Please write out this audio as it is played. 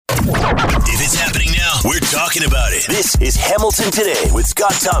If it's happening now, we're talking about it. This is Hamilton Today with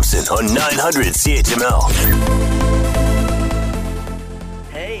Scott Thompson on 900 CHML.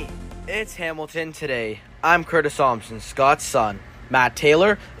 Hey, it's Hamilton Today. I'm Curtis Thompson, Scott's son. Matt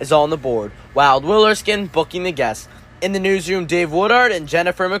Taylor is on the board. Wild Willerskin booking the guests. In the newsroom, Dave Woodard and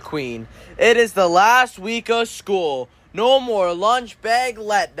Jennifer McQueen. It is the last week of school. No more lunch bag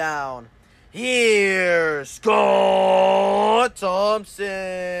letdown. Here's Scott Thompson.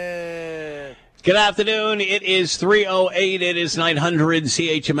 Good afternoon. It is 3:08. It is 900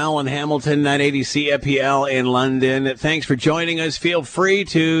 CHML in Hamilton, 980 CFPL in London. Thanks for joining us. Feel free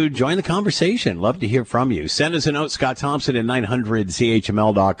to join the conversation. Love to hear from you. Send us a note, Scott Thompson at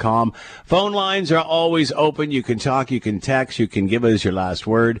 900CHML.com. Phone lines are always open. You can talk, you can text, you can give us your last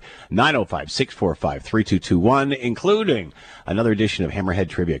word. 905-645-3221, including another edition of Hammerhead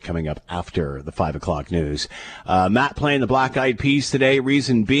Trivia coming up after the 5 o'clock news. Matt playing the Black Eyed Peas today.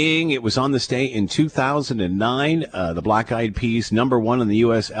 Reason being, it was on this day in 2009. The Black Eyed Peas, #1 on the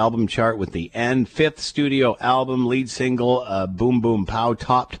U.S. album chart with The End. 5th studio album, lead single, Boom Boom Pow,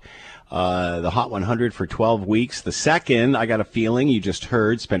 topped the Hot 100 for 12 weeks. The second, I Got a Feeling, you just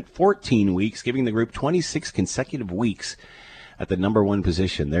heard, spent 14 weeks, giving the group 26 consecutive weeks at the #1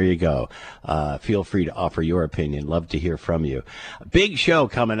 position. There you go. Feel free to offer your opinion. Love to hear from you. Big show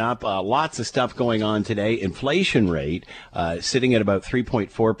coming up. Lots of stuff going on today. Inflation rate sitting at about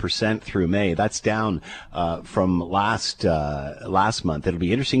 3.4% through May. That's down from last month. It'll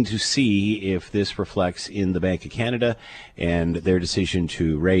be interesting to see if this reflects in the Bank of Canada and their decision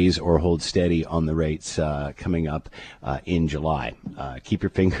to raise or hold steady on the rates coming up in July. Keep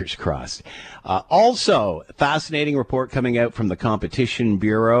your fingers crossed. Also, fascinating report coming out from the Competition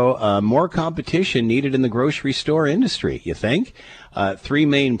Bureau. More competition needed in the grocery store industry, you think? 3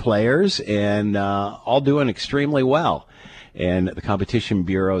 main players and all doing extremely well. And the Competition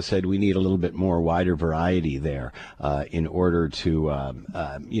Bureau said we need a little bit more wider variety there in order to,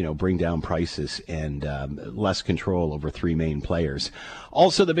 bring down prices and less control over 3 main players.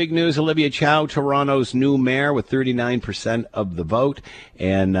 Also, the big news, Olivia Chow, Toronto's new mayor with 39% of the vote.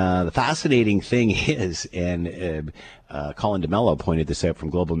 And the fascinating thing is, and Colin DeMello pointed this out from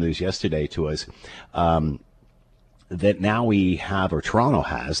Global News yesterday to us, that now we have, or Toronto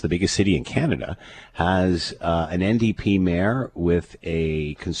has, the biggest city in Canada, has an NDP mayor with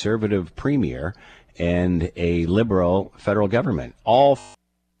a Conservative premier and a Liberal federal government. All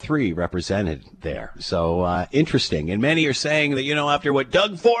 3 represented there. So interesting. And many are saying that, after what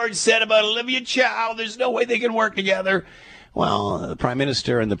Doug Ford said about Olivia Chow, there's no way they can work together. Well, the Prime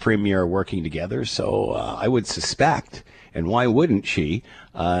Minister and the Premier are working together, so I would suspect, and why wouldn't she,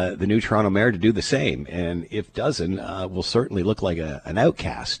 the new Toronto mayor to do the same? And if doesn't, will certainly look like an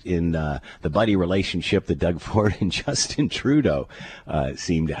outcast in the buddy relationship that Doug Ford and Justin Trudeau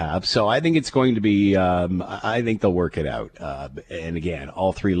seem to have. So I think it's going to be, I think they'll work it out. And again,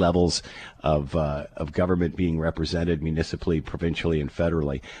 all 3 levels of government being represented municipally, provincially, and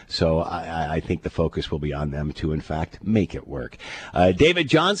federally. So I think the focus will be on them to, in fact, make it work. David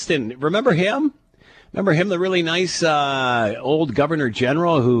Johnston, remember him? Remember him, the really nice old Governor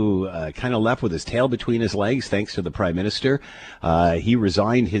General who kind of left with his tail between his legs thanks to the Prime Minister. He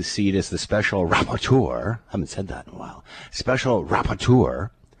resigned his seat as the Special Rapporteur. I haven't said that in a while. Special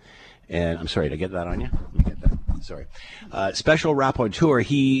Rapporteur. And I'm sorry, did I get that on you? Let me get that. Sorry. Special Rapporteur.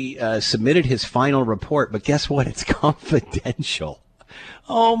 He submitted his final report, but guess what? It's confidential.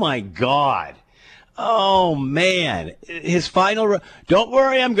 Oh, my God. Oh, man. His final... Don't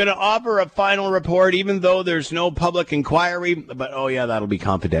worry, I'm going to offer a final report even though there's no public inquiry. But, oh, yeah, that'll be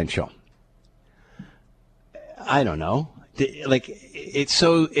confidential. I don't know. It's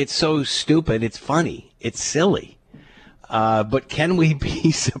so stupid. It's funny. It's silly. But can we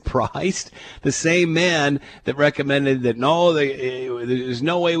be surprised? The same man that recommended that, no, there's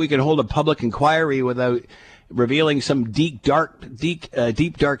no way we can hold a public inquiry without revealing some deep, dark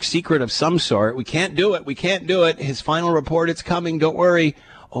secret of some sort. We can't do it. We can't do it. His final report, it's coming. Don't worry.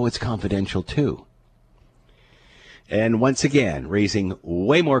 Oh, it's confidential, too. And once again, raising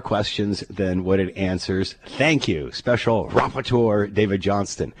way more questions than what it answers. Thank you, Special Rapporteur David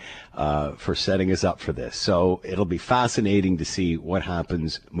Johnston, for setting us up for this. So it'll be fascinating to see what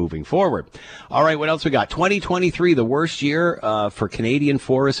happens moving forward. All right, what else we got? 2023, the worst year for Canadian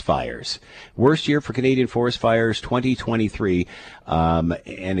forest fires. Worst year for Canadian forest fires, 2023.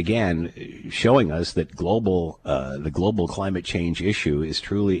 And again, showing us that the global climate change issue is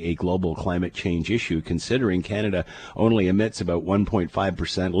truly a global climate change issue, considering Canada only emits about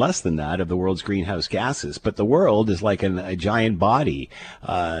 1.5% less than that of the world's greenhouse gases. But the world is like a giant body.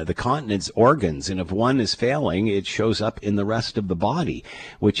 The continent's organs, and if one is failing, it shows up in the rest of the body,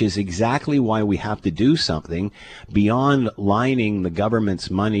 which is exactly why we have to do something beyond lining the government's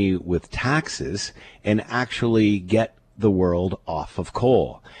money with taxes and actually get the world off of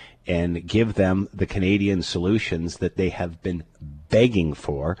coal and give them the Canadian solutions that they have been begging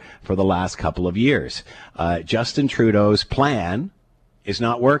for the last couple of years. Justin Trudeau's plan is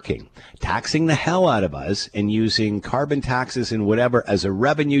not working. Taxing the hell out of us and using carbon taxes and whatever as a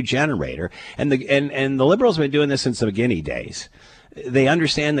revenue generator. And the Liberals have been doing this since the McGuinty days. They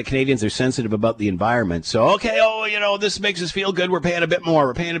understand that Canadians are sensitive about the environment. So, this makes us feel good. We're paying a bit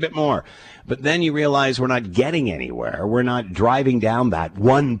more. But then you realize we're not getting anywhere. We're not driving down that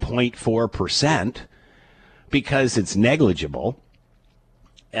 1.4% because it's negligible.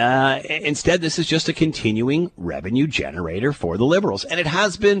 Instead, this is just a continuing revenue generator for the Liberals. And it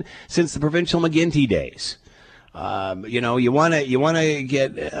has been since the provincial McGuinty days. You want to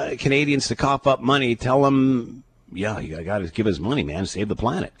get Canadians to cough up money, tell them, yeah, you got to give us money, man, save the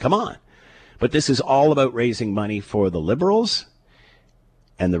planet. Come on. But this is all about raising money for the Liberals,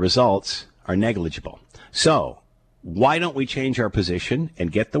 and the results are negligible. So why don't we change our position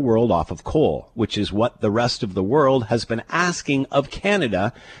and get the world off of coal, which is what the rest of the world has been asking of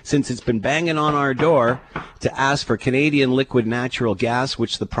Canada since it's been banging on our door to ask for Canadian liquid natural gas,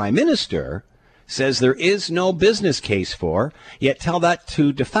 which the Prime Minister says there is no business case for, yet tell that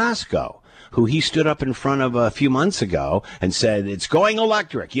to DeFasco, who he stood up in front of a few months ago and said, it's going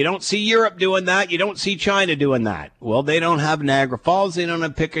electric. You don't see Europe doing that. You don't see China doing that. Well, they don't have Niagara Falls. They don't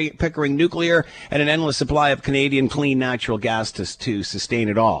have Pickering Nuclear and an endless supply of Canadian clean natural gas to sustain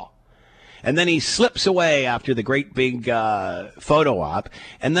it all. And then he slips away after the great big photo op.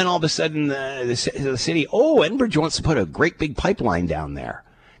 And then all of a sudden the city, Enbridge wants to put a great big pipeline down there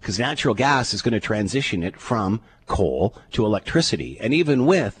because natural gas is going to transition it from coal to electricity. And even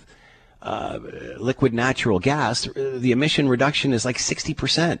with liquid natural gas, the emission reduction is like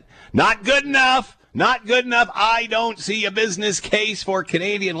 60%. Not good enough. Not good enough. I don't see a business case for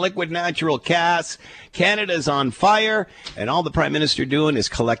Canadian liquid natural gas. Canada's on fire, and all the Prime Minister doing is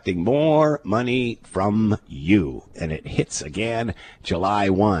collecting more money from you. And it hits again July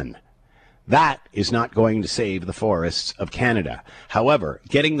 1. That is not going to save the forests of Canada. However,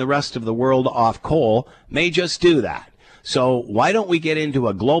 getting the rest of the world off coal may just do that. So why don't we get into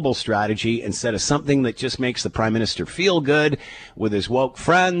a global strategy instead of something that just makes the Prime Minister feel good with his woke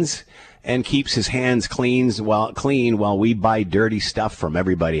friends and keeps his hands clean while we buy dirty stuff from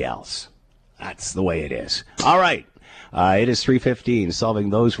everybody else? That's the way it is. All right. It is 3:15, solving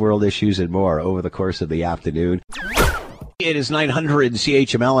those world issues and more over the course of the afternoon. It is 900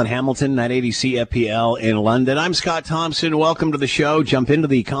 CHML in Hamilton, 980 CFPL in London. I'm Scott Thompson. Welcome to the show. Jump into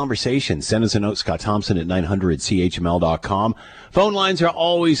the conversation. Send us a note, Scott Thompson at 900CHML.com. Phone lines are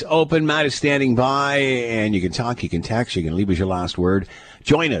always open. Matt is standing by, and you can talk, you can text, you can leave us your last word.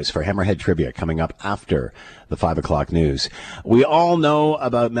 Join us for Hammerhead Trivia coming up after the 5 o'clock news. We all know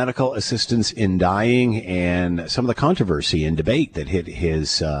about medical assistance in dying and some of the controversy and debate that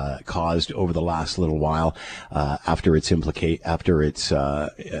has caused over the last little while after its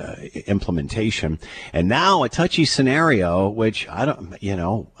implementation. And now a touchy scenario, which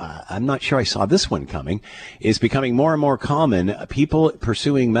I'm not sure I saw this one coming, is becoming more and more common. People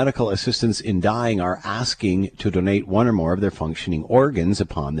pursuing medical assistance in dying are asking to donate one or more of their functioning organs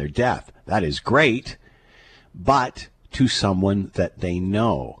upon their death. That is great, but to someone that they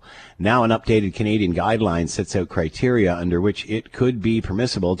know. Now, an updated Canadian guideline sets out criteria under which it could be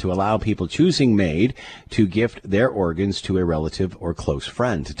permissible to allow people choosing MAID to gift their organs to a relative or close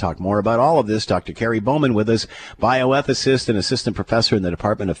friend. To talk more about all of this, Dr. Carrie Bowman with us, bioethicist and assistant professor in the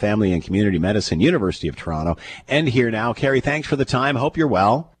Department of Family and Community Medicine, University of Toronto. And here now. Carrie, thanks for the time. Hope you're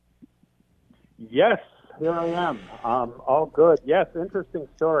well. Yes, here I am. All good. Yes, interesting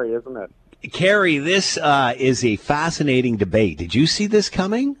story, isn't it? Carrie, this is a fascinating debate. Did you see this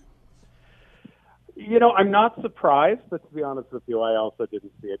coming? I'm not surprised, but to be honest with you, I also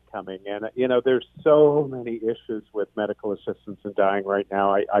didn't see it coming. And, there's so many issues with medical assistance in dying right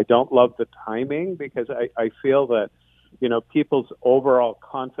now. I don't love the timing because I feel that, people's overall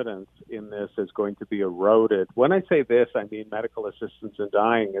confidence in this is going to be eroded. When I say this, I mean medical assistance in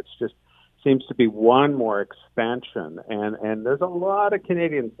dying. It's just seems to be one more expansion. And there's a lot of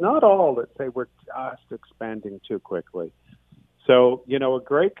Canadians, not all, that say we're just expanding too quickly. So, a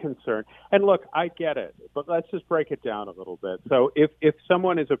great concern. And look, I get it, but let's just break it down a little bit. So if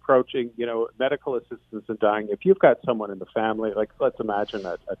someone is approaching, medical assistance in dying, if you've got someone in the family, like let's imagine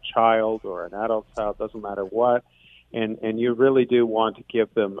a child or an adult child, doesn't matter what, and you really do want to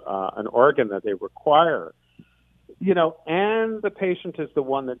give them an organ that they require, and the patient is the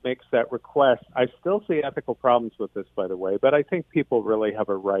one that makes that request. I still see ethical problems with this, by the way, but I think people really have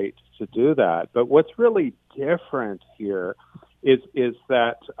a right to do that. But what's really different here is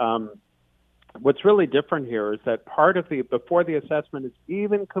that part of before the assessment is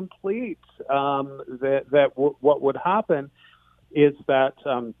even complete, what would happen is that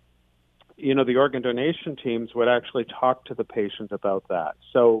the organ donation teams would actually talk to the patient about that.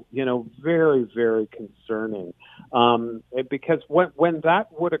 So, very, very concerning. Because when that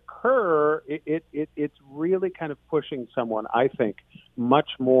would occur, it's really kind of pushing someone, I think,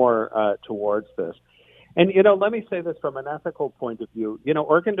 much more towards this. And, let me say this from an ethical point of view.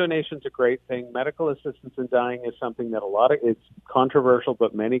 Organ donation is a great thing. Medical assistance in dying is something that it's controversial,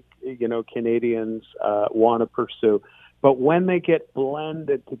 but many, Canadians want to pursue. But when they get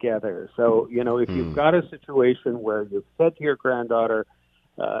blended together, so, if you've got a situation where you've said to your granddaughter,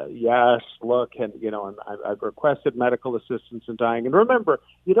 yes, look, and, I've requested medical assistance in dying. And remember,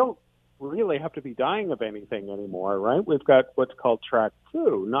 you don't really have to be dying of anything anymore, right? We've got what's called track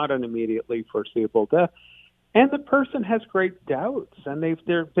 2, not an immediately foreseeable death. And the person has great doubts, and they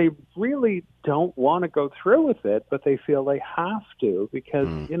really don't want to go through with it, but they feel they have to because,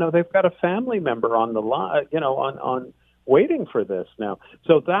 they've got a family member on the line, on waiting for this now.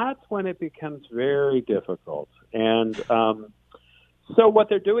 So that's when it becomes very difficult. And so what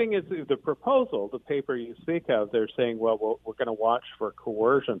they're doing is the proposal, the paper you speak of, they're saying, well, we're going to watch for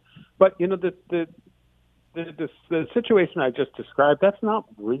coercion. But, the situation I just described, that's not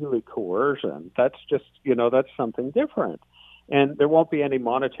really coercion. That's just, that's something different. And there won't be any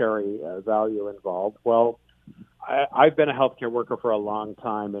monetary value involved. Well, I've been a healthcare worker for a long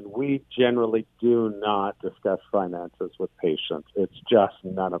time, and we generally do not discuss finances with patients. It's just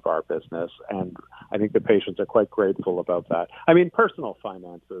none of our business, and I think the patients are quite grateful about that. I mean, personal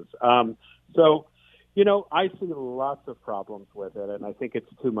finances. So, I see lots of problems with it, and I think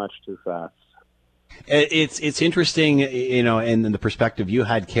it's too much too fast. It's interesting, and in the perspective you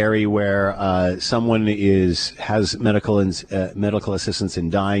had, Carrie, where someone has medical assistance in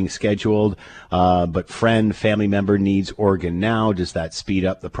dying scheduled, but family member needs organ now. Does that speed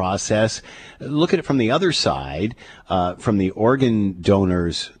up the process? Look at it from the other side, from the organ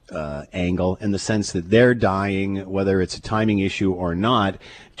donors angle, in the sense that they're dying, whether it's a timing issue or not.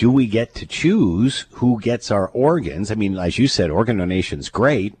 Do we get to choose who gets our organs? I mean, as you said, organ donation's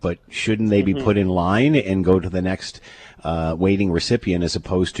great, but shouldn't they be put in line and go to the next waiting recipient as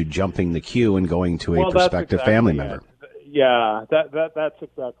opposed to jumping the queue and going to a prospective family member? Yeah, that's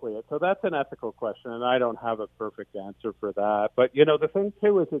exactly it. So that's an ethical question, and I don't have a perfect answer for that. But, the thing,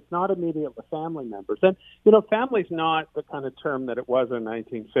 too, is it's not immediate with family members. And, family's not the kind of term that it was in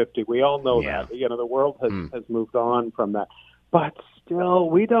 1950. We all know that. The world has moved on from that. But still,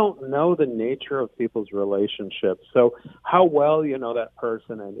 we don't know the nature of people's relationships. So how well you know that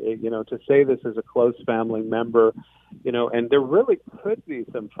person, and, to say this is a close family member, and there really could be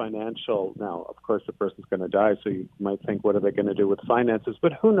some financial. Now, of course, the person's going to die, so you might think, what are they going to do with finances?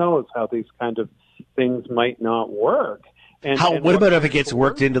 But who knows how these kind of things might not work. What about if it gets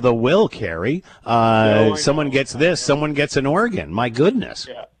worked into the will, Carrie? Someone gets this, someone gets an organ. My goodness.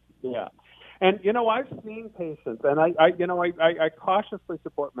 Yeah. And, I've seen patients, and I cautiously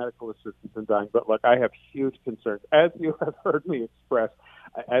support medical assistance in dying, but look, I have huge concerns, as you have heard me express,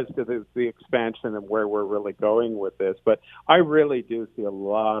 as to the expansion and where we're really going with this. But I really do see a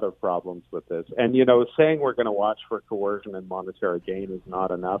lot of problems with this. And, saying we're going to watch for coercion and monetary gain is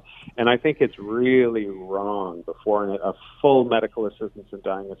not enough. And I think it's really wrong before a full medical assistance in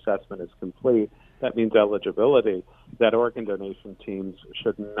dying assessment is complete. That means eligibility, that organ donation teams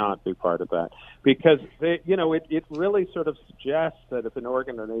should not be part of that. Because, it really sort of suggests that if an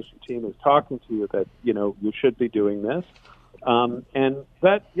organ donation team is talking to you that, you should be doing this, and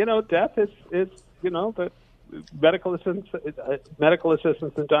that, death is that medical assistance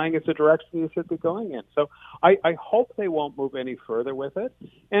in dying is the direction you should be going in. So I hope they won't move any further with it.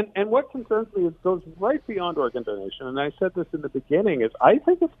 And what concerns me is goes right beyond organ donation. And I said this in the beginning, is I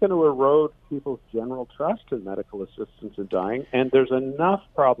think it's going to erode people's general trust in medical assistance in dying. And there's enough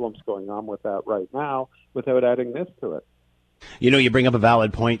problems going on with that right now without adding this to it. You bring up a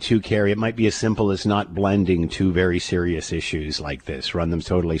valid point too, Carrie. It might be as simple as not blending two very serious issues like this. Run them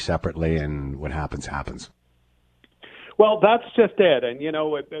totally separately, and what happens, happens. Well, that's just it. And,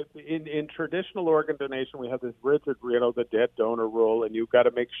 in traditional organ donation, we have this rigid, the dead donor rule, and you've got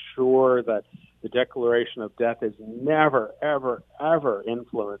to make sure that the declaration of death is never, ever, ever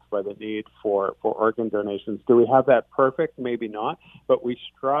influenced by the need for organ donations. Do we have that perfect? Maybe not, but we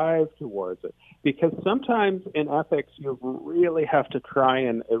strive towards it. Because sometimes in ethics, you really have to try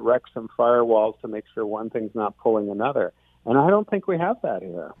and erect some firewalls to make sure one thing's not pulling another. And I don't think we have that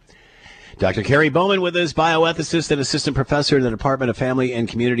here. Dr. Carrie Bowman with us, bioethicist and assistant professor in the Department of Family and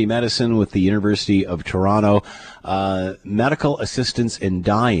Community Medicine with the University of Toronto. Medical assistance in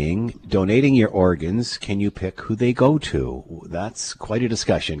dying, donating your organs, can you pick who they go to? That's quite a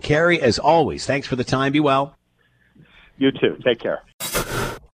discussion. Carrie, as always, thanks for the time. Be well. You too. Take care.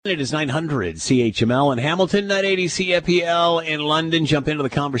 It is 900 CHML in Hamilton, 980 CFPL in London. Jump into the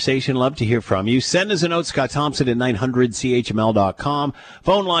conversation. Love to hear from you. Send us a note, Scott Thompson at 900CHML.com.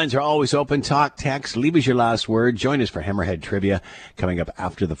 Phone lines are always open. Talk, text, leave us your last word. Join us for Hammerhead Trivia coming up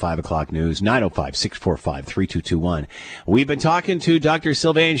after the 5 o'clock news, 905-645-3221. We've been talking to Dr.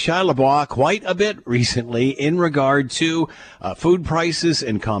 Sylvain Charlebois quite a bit recently in regard to food prices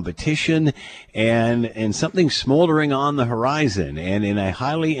and competition and something smoldering on the horizon. And in a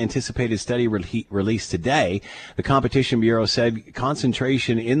highly anticipated study released today, the Competition Bureau said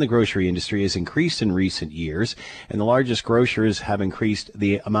concentration in the grocery industry has increased in recent years, and the largest grocers have increased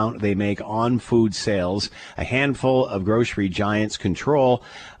the amount they make on food sales. A handful of grocery giants control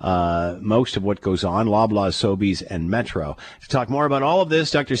most of what goes on, Loblaws, Sobeys, and Metro. To talk more about all of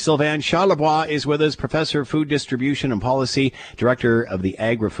this, Dr. Sylvain Charlebois is with us, Professor of Food Distribution and Policy, Director of the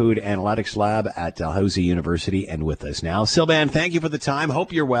Agri-Food Analytics Lab at Dalhousie University, and with us now. Sylvain, thank you for the time.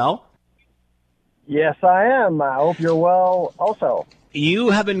 Hope you're well. Yes, I am. I hope you're well also. You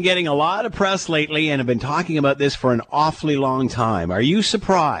have been getting a lot of press lately and have been talking about this for an awfully long time. Are you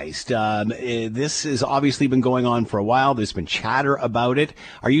surprised? This has obviously been going on for a while. There's been chatter about it.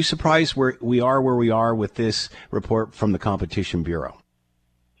 Are you surprised where we are with this report from the Competition Bureau?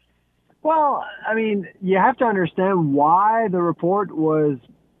 Well, I mean, you have to understand why the report was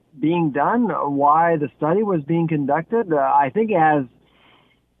being done, why the study was being conducted. I think it has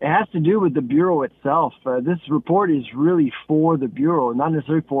to do with the Bureau itself. This report is really for the Bureau, not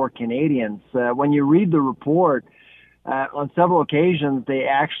necessarily for Canadians. When you read the report, on several occasions, they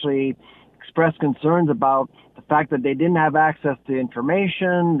actually expressed concerns about the fact that they didn't have access to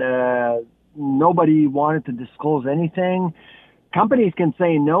information. Nobody wanted to disclose anything. Companies can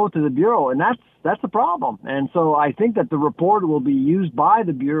say no to the Bureau, and that's a problem. And so I think that the report will be used by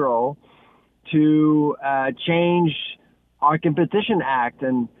the Bureau to change our Competition Act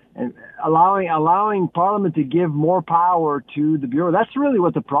and allowing Parliament to give more power to the Bureau. That's really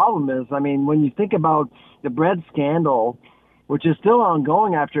what the problem is. I mean, when you think about the bread scandal, which is still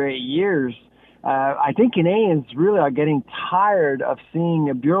ongoing after 8 years, I think Canadians really are getting tired of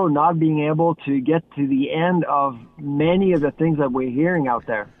seeing a Bureau not being able to get to the end of many of the things that we're hearing out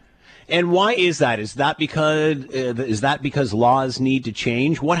there. And why is that? Is that because laws need to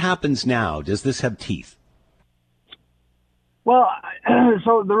change? What happens now? Does this have teeth? Well,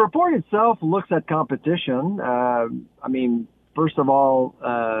 so the report itself looks at competition. I mean, first of all,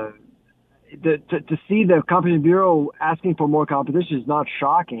 to see the Competition Bureau asking for more competition is not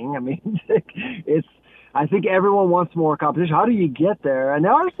shocking. I mean, I think everyone wants more competition. How do you get there? And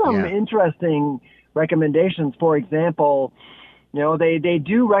there are some interesting recommendations. For example, they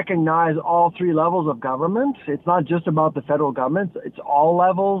do recognize all three levels of government. It's not just about the federal government. It's all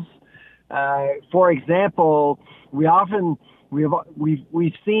levels. For example,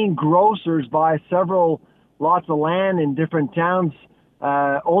 we've seen grocers buy several lots of land in different towns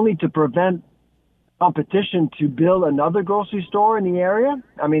only to prevent competition to build another grocery store in the area.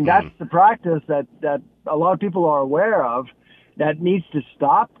 I mean, that's the practice that a lot of people are aware of that needs to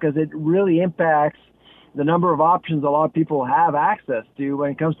stop because it really impacts the number of options a lot of people have access to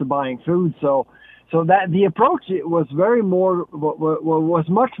when it comes to buying food. So that the approach was was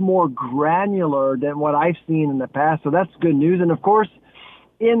much more granular than what I've seen in the past. So that's good news. And of course,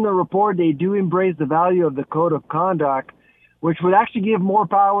 in the report, they do embrace the value of the code of conduct, which would actually give more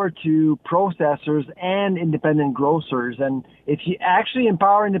power to processors and independent grocers. And if you actually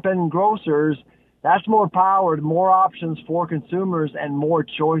empower independent grocers, that's more power, more options for consumers, and more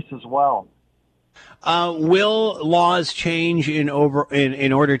choice as well. Will laws change in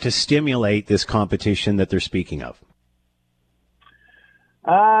order to stimulate this competition that they're speaking of?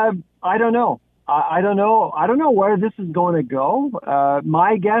 I don't know. I don't know. I don't know where this is going to go.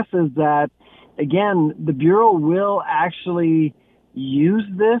 My guess is that, again, the Bureau will actually use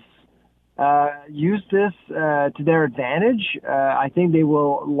this to their advantage. I think they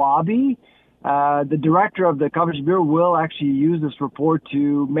will lobby the director of the Competition Bureau will actually use this report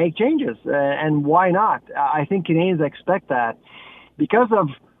to make changes. And why not? I think Canadians expect that because of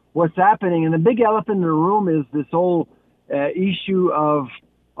what's happening. And the big elephant in the room is this whole issue of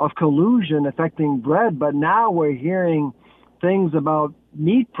collusion affecting bread. But now we're hearing things about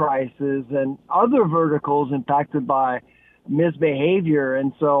meat prices and other verticals impacted by misbehavior.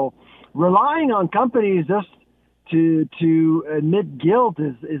 And so relying on companies just to admit guilt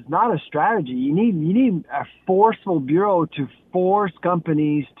is not a strategy. You need a forceful bureau to force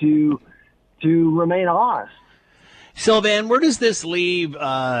companies to remain honest. Sylvain, where does this leave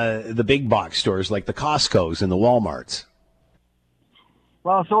the big box stores like the Costco's and the Walmarts?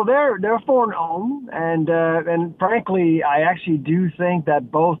 Well, so they're foreign owned, and frankly, I actually do think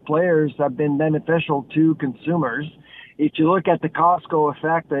that both players have been beneficial to consumers. If you look at the Costco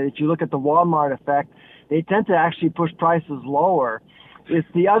effect, if you look at the Walmart effect, they tend to actually push prices lower. It's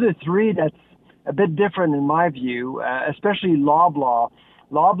the other three that's a bit different in my view, especially Loblaw.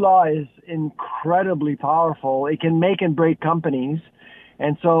 Loblaw is incredibly powerful. It can make and break companies.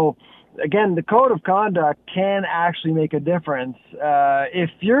 And so, again, the code of conduct can actually make a difference. If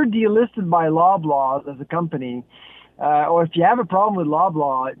you're delisted by Loblaw as a company, or if you have a problem with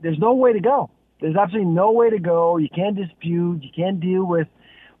Loblaw, there's no way to go. There's absolutely no way to go. You can't dispute. You can't deal with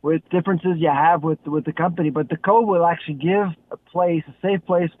differences you have with the company. But the code will actually give a safe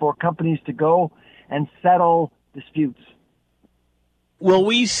place for companies to go and settle disputes. Will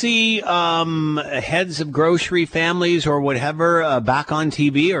we see heads of grocery families or whatever back on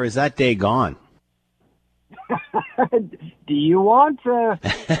TV, or is that day gone? Do you want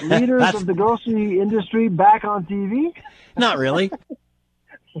leaders of the grocery industry back on TV? Not really.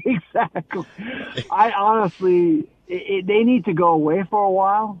 Exactly. I honestly, they need to go away for a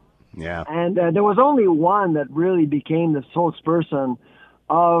while. Yeah. And there was only one that really became the spokesperson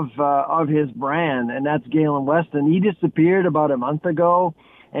of his brand, and that's Galen Weston. He disappeared about a month ago,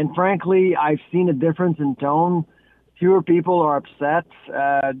 and frankly, I've seen a difference in tone. Fewer people are upset.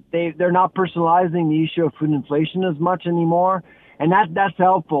 They're not personalizing the issue of food inflation as much anymore, and that's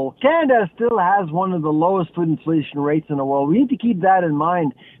helpful. Canada still has one of the lowest food inflation rates in the world. We need to keep that in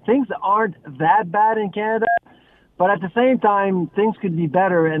mind. Things aren't that bad in Canada, but at the same time, things could be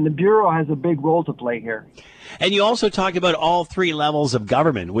better, and the Bureau has a big role to play here. And you also talk about all three levels of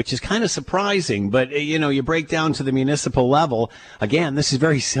government, which is kind of surprising. But, you break down to the municipal level. Again, this is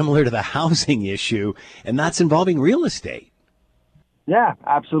very similar to the housing issue, and that's involving real estate. Yeah,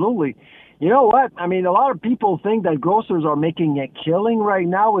 absolutely. You know what? I mean, a lot of people think that grocers are making a killing right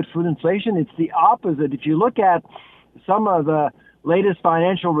now with food inflation. It's the opposite. If you look at some of the latest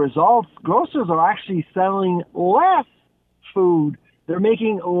financial results, grocers are actually selling less food. They're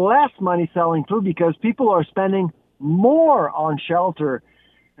making less money selling food because people are spending more on shelter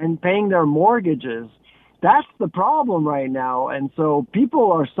and paying their mortgages. That's the problem right now. And so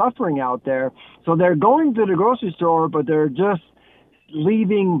people are suffering out there. So they're going to the grocery store, but they're just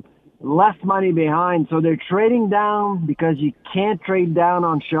leaving less money behind. So they're trading down because you can't trade down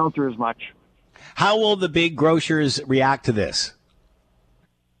on shelter as much. How will the big grocers react to this?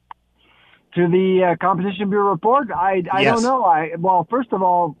 To the Competition Bureau report? I Yes. don't know. Well, first of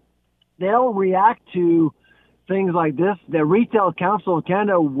all, they'll react to things like this. The Retail Council of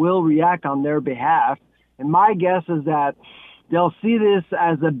Canada will react on their behalf. And my guess is that they'll see this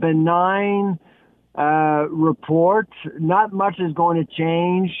as a benign report. Not much is going to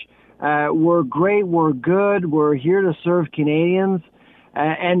change. We're great. We're good. We're here to serve Canadians.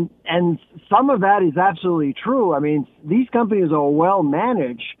 And some of that is absolutely true. I mean, these companies are well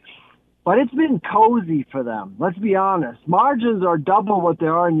managed. But it's been cozy for them. Let's be honest. Margins are double what they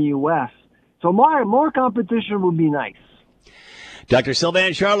are in the U.S. So more competition would be nice. Dr.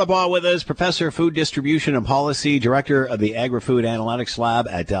 Sylvain Charlebois with us, Professor of Food Distribution and Policy, Director of the Agri-Food Analytics Lab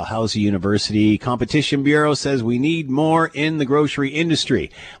at Dalhousie University. Competition Bureau says we need more in the grocery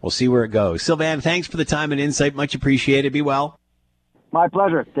industry. We'll see where it goes. Sylvain, thanks for the time and insight. Much appreciated. Be well. My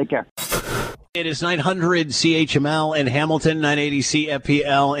pleasure. Take care. It is 900 CHML in Hamilton, 980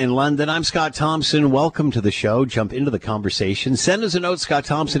 CFPL in London. I'm Scott Thompson. Welcome to the show. Jump into the conversation. Send us a note, Scott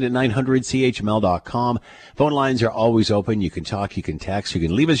Thompson at 900CHML.com. Phone lines are always open. You can talk, you can text, you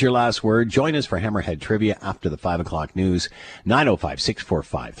can leave us your last word. Join us for Hammerhead Trivia after the 5 o'clock news,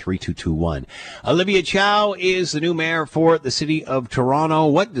 905-645-3221. Olivia Chow is the new mayor for the city of Toronto.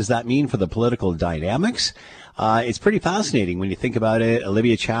 What does that mean for the political dynamics? It's pretty fascinating when you think about it.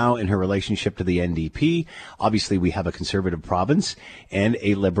 Olivia Chow and her relationship to the NDP. Obviously, we have a conservative province and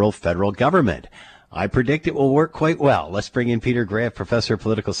a liberal federal government. I predict it will work quite well. Let's bring in Peter Griff, Professor of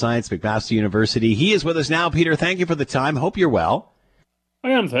Political Science, McMaster University. He is with us now. Peter, thank you for the time. Hope you're well.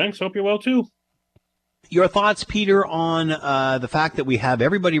 I am, thanks. Hope you're well, too. Your thoughts, Peter, on the fact that we have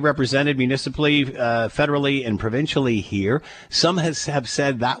everybody represented municipally, federally, and provincially here. Some have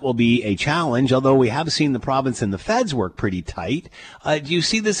said that will be a challenge, although we have seen the province and the feds work pretty tight. Do you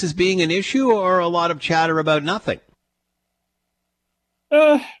see this as being an issue or a lot of chatter about nothing?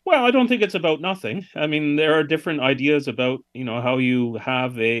 Well, I don't think it's about nothing. I mean, there are different ideas about, how you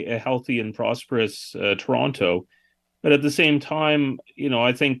have a healthy and prosperous Toronto. But at the same time,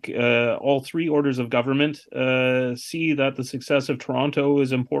 I think all three orders of government see that the success of Toronto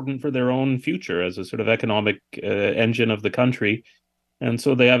is important for their own future as a sort of economic engine of the country. And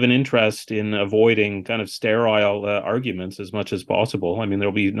so they have an interest in avoiding kind of sterile arguments as much as possible. I mean,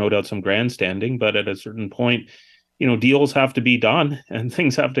 there'll be no doubt some grandstanding, but at a certain point, deals have to be done and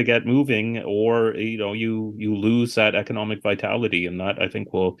things have to get moving, or you lose that economic vitality, and that I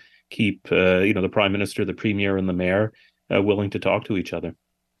think will keep the prime minister, the premier, and the mayor willing to talk to each other.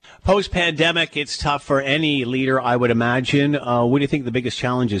 Post-pandemic, it's tough for any leader, I would imagine. What do you think the biggest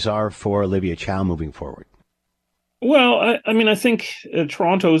challenges are for Olivia Chow moving forward? Well, I mean, I think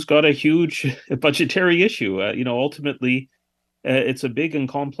Toronto's got a huge budgetary issue. Ultimately, it's a big and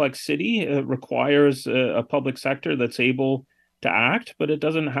complex city. It requires a public sector that's able to act, but it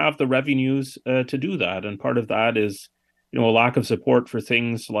doesn't have the revenues to do that. And part of that is, a lack of support for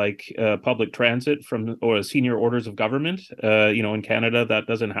things like public transit or senior orders of government. In Canada, that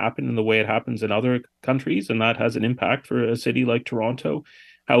doesn't happen in the way it happens in other countries, and that has an impact for a city like Toronto.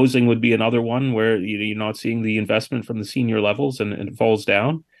 Housing would be another one where you're not seeing the investment from the senior levels, and it falls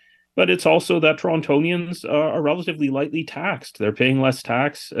down. But it's also that Torontonians are relatively lightly taxed. They're paying less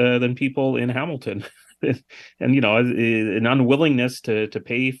tax than people in Hamilton. And, an unwillingness to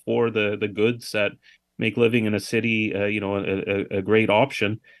pay for the goods that make living in a city, a great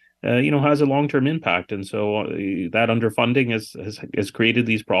option, has a long-term impact. And so that underfunding has created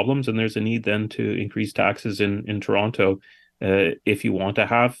these problems. And there's a need then to increase taxes in Toronto if you want to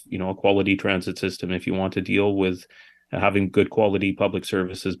have, a quality transit system, if you want to deal with having good quality public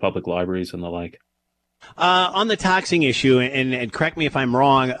services, public libraries, and the like. On the taxing issue, and correct me if I'm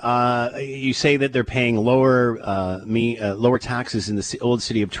wrong, you say that they're paying lower taxes in the old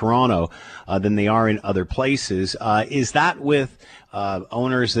city of Toronto than they are in other places. Is that with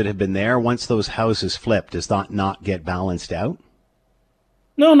owners that have been there? Once those houses flip, does that not get balanced out?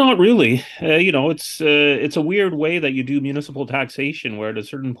 No, not really. It's a weird way that you do municipal taxation, where at a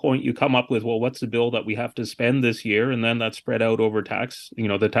certain point you come up with, well, what's the bill that we have to spend this year, and then that's spread out over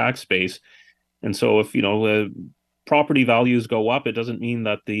the tax base. And so if property values go up, it doesn't mean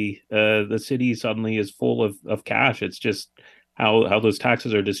that the city suddenly is full of cash. It's just how those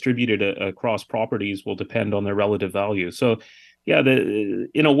taxes are distributed across properties will depend on their relative value. So yeah,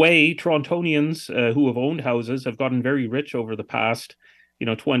 in a way, Torontonians who have owned houses have gotten very rich over the past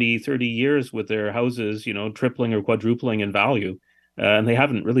 20, 30 years with their houses, tripling or quadrupling in value. And they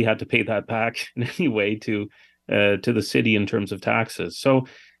haven't really had to pay that back in any way to the city in terms of taxes. So,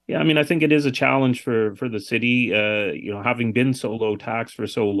 yeah, I mean, I think it is a challenge for the city, having been so low tax for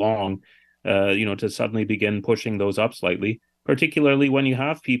so long, to suddenly begin pushing those up slightly, particularly when you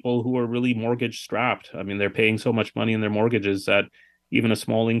have people who are really mortgage strapped. I mean, they're paying so much money in their mortgages that even a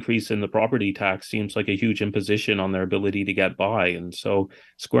small increase in the property tax seems like a huge imposition on their ability to get by. And so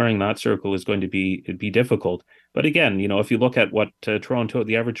squaring that circle is going to be difficult. But again, if you look at what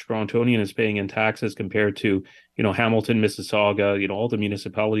the average Torontonian is paying in taxes compared to, Hamilton, Mississauga, all the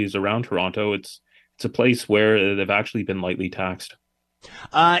municipalities around Toronto, it's a place where they've actually been lightly taxed.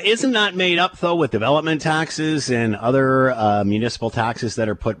 Isn't that made up, though, with development taxes and other municipal taxes that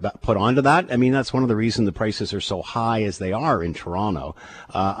are put onto that? I mean, that's one of the reasons the prices are so high as they are in Toronto.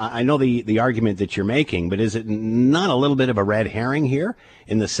 I know the argument that you're making, but is it not a little bit of a red herring here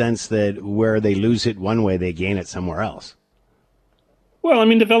in the sense that where they lose it one way, they gain it somewhere else? Well, I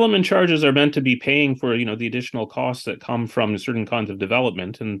mean, development charges are meant to be paying for, the additional costs that come from certain kinds of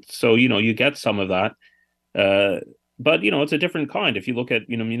development. And so, you get some of that. But, it's a different kind. If you look at,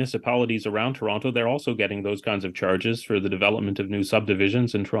 municipalities around Toronto, they're also getting those kinds of charges for the development of new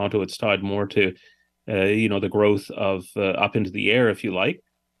subdivisions. In Toronto, it's tied more to, the growth of up into the air, if you like.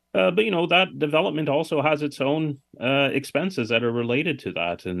 But, that development also has its own expenses that are related to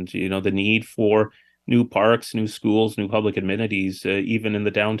that. And, the need for new parks, new schools, new public amenities, even in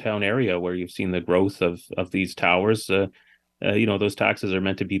the downtown area where you've seen the growth of these towers. Those taxes are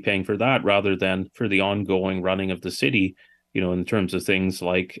meant to be paying for that rather than for the ongoing running of the city, in terms of things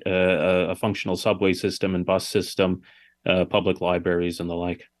like a functional subway system and bus system, public libraries and the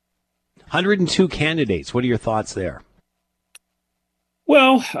like. 102 candidates. What are your thoughts there?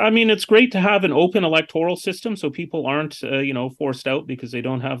 Well, I mean, it's great to have an open electoral system so people aren't, forced out because they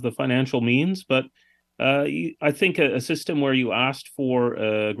don't have the financial means. But I think a system where you asked for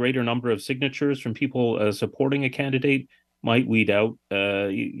a greater number of signatures from people supporting a candidate might weed out,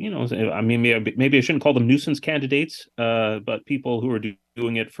 I mean, maybe I shouldn't call them nuisance candidates, but people who are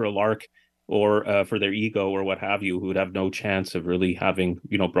doing it for a lark or for their ego or what have you, who would have no chance of really having,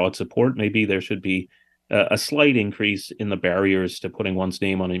 broad support. Maybe there should be a slight increase in the barriers to putting one's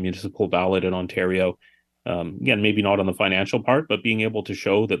name on a municipal ballot in Ontario. Again, maybe not on the financial part, but being able to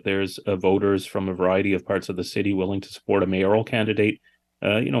show that there's voters from a variety of parts of the city willing to support a mayoral candidate,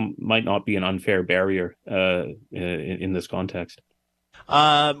 might not be an unfair barrier in this context.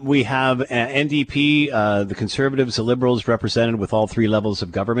 We have NDP, the Conservatives, the Liberals represented with all three levels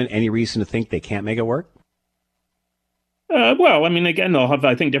of government. Any reason to think they can't make it work? Well, I mean, again, they'll have,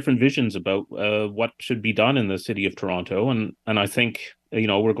 I think, different visions about what should be done in the city of Toronto, and I think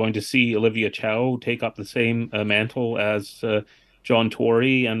we're going to see Olivia Chow take up the same mantle as John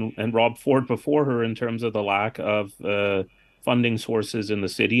Tory and Rob Ford before her in terms of the lack of funding sources in the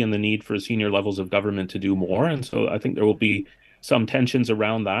city and the need for senior levels of government to do more. And so I think there will be some tensions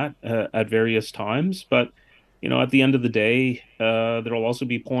around that at various times, but at the end of the day, there will also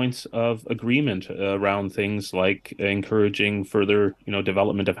be points of agreement around things like encouraging further,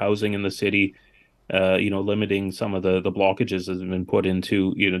 development of housing in the city, limiting some of the blockages that have been put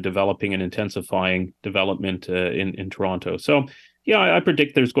into, developing and intensifying development in Toronto. So, yeah, I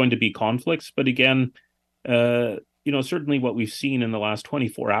predict there's going to be conflicts, but again, certainly what we've seen in the last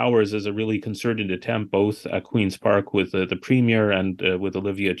 24 hours is a really concerted attempt, both at Queen's Park with the Premier and with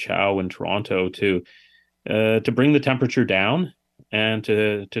Olivia Chow in Toronto to bring the temperature down and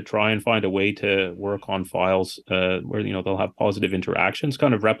to try and find a way to work on files where they'll have positive interactions,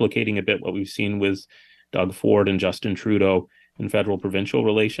 kind of replicating a bit what we've seen with Doug Ford and Justin Trudeau in federal provincial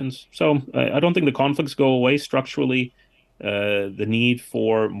relations. So I don't think the conflicts go away structurally. The need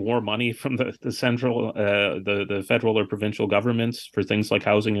for more money from the central, the federal or provincial governments for things like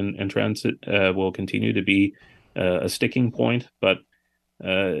housing and transit will continue to be a sticking point, but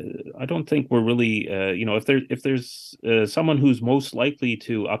I don't think we're really, if there's someone who's most likely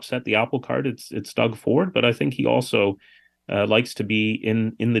to upset the apple cart, it's Doug Ford. But I think he also likes to be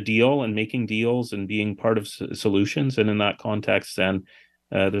in the deal and making deals and being part of solutions. And in that context, then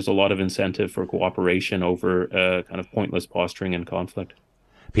there's a lot of incentive for cooperation over kind of pointless posturing and conflict.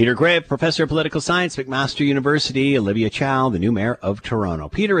 Peter Graves, Professor of Political Science, McMaster University. Olivia Chow, the new mayor of Toronto.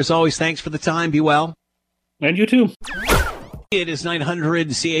 Peter, as always, thanks for the time. Be well. And you too. It is 900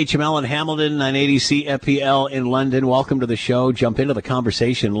 CHML in Hamilton, 980 CFPL in London. Welcome to the show. Jump into the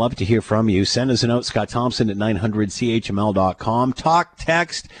conversation. Love to hear from you. Send us a note, Scott Thompson at 900CHML.com. Talk,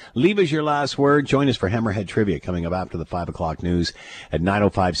 text, leave us your last word. Join us for Hammerhead Trivia coming up after the 5 o'clock news at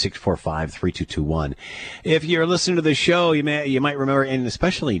 905-645-3221. If you're listening to the show, you might remember, and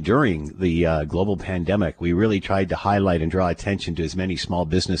especially during the global pandemic, we really tried to highlight and draw attention to as many small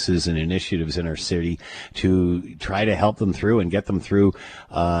businesses and initiatives in our city to try to help them through and get them through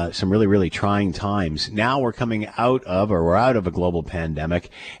some really, really trying times. Now we're out of a global pandemic,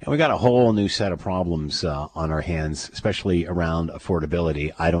 and we got a whole new set of problems on our hands, especially around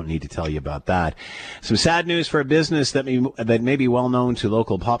affordability. I don't need to tell you about that. Some sad news for a business that may be well known to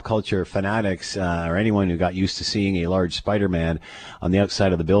local pop culture fanatics or anyone who got used to seeing a large Spider-Man on the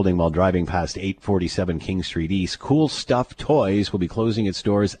outside of the building while driving past 847 King Street East. Cool Stuff Toys will be closing its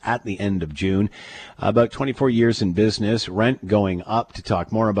doors at the end of June. About 24 years in business, rent going up. To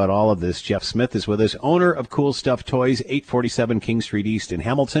talk more about all of this, Jeff Smith is with us, owner of Cool Stuff Toys, 847 King Street East in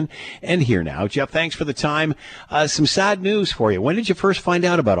Hamilton, and here now. Jeff, thanks for the time. Some sad news for you. When did you first find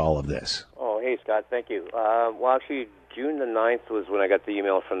out about all of this? Oh, hey, Scott, thank you. Well, actually, June the 9th was when I got the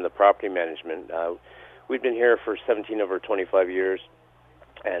email from the property management. We'd been here for 17 of our 25 years,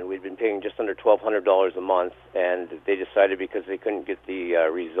 and we'd been paying just under $1,200 a month, and they decided because they couldn't get the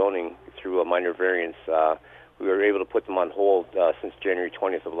rezoning through a minor variance, we were able to put them on hold since January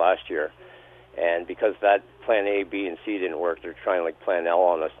 20th of last year. And because that Plan A, B, and C didn't work, they're trying like Plan L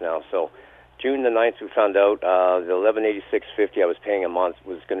on us now. So June the 9th, we found out the $1,186.50 I was paying a month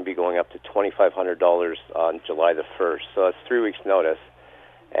was going to be going up to $2,500 on July the 1st. So that's 3 weeks' notice.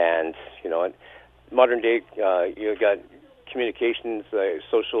 And, in modern day, you got communications,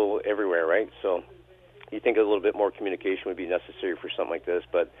 social everywhere, right? So you think a little bit more communication would be necessary for something like this,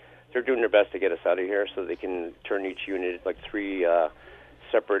 but they're doing their best to get us out of here so they can turn each unit like 3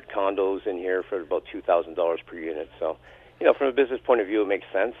 separate condos in here for about $2,000 per unit. So, from a business point of view, it makes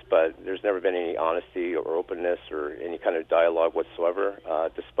sense, but there's never been any honesty or openness or any kind of dialogue whatsoever,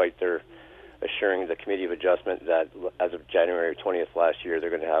 despite their assuring the Committee of Adjustment that as of January 20th last year, they're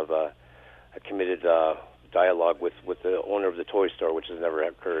going to have a committed dialogue with the owner of the toy store, which has never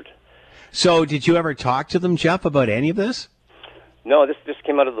occurred. So did you ever talk to them, Jeff, about any of this? No, this just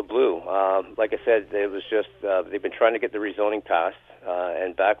came out of the blue. Like I said, it was just they've been trying to get the rezoning passed,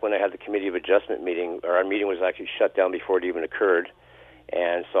 and back when I had the Committee of Adjustment meeting, or our meeting was actually shut down before it even occurred,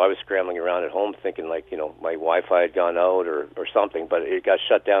 and so I was scrambling around at home thinking my Wi-Fi had gone out or something, but it got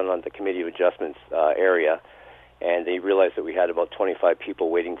shut down on the Committee of Adjustments area, and they realized that we had about 25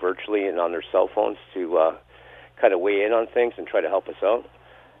 people waiting virtually and on their cell phones to kind of weigh in on things and try to help us out.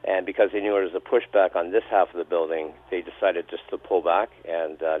 And because they knew there was a pushback on this half of the building, they decided just to pull back.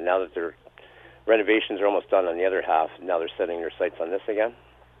 And now that their renovations are almost done on the other half, now they're setting their sights on this again.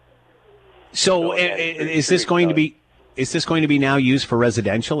 So again, is this going to be now used for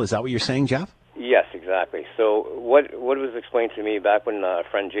residential? Is that what you're saying, Jeff? Yes, exactly. So what was explained to me back when a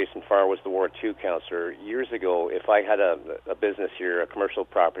friend Jason Farr was the Ward 2 councillor years ago, if I had a business here, a commercial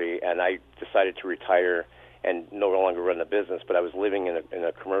property, and I decided to retire and no longer run the business, but I was living in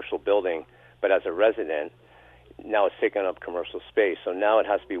a commercial building, but as a resident, now it's taking up commercial space. So now it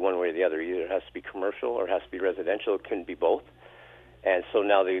has to be one way or the other. Either it has to be commercial or it has to be residential. It couldn't be both. And so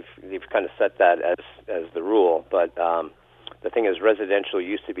now they've kind of set that as the rule. But the thing is, residential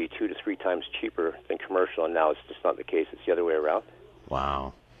used to be 2 to 3 times cheaper than commercial, and now it's just not the case. It's the other way around.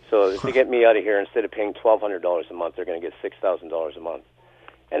 Wow. So to get me out of here, instead of paying $1,200 a month, they're going to get $6,000 a month.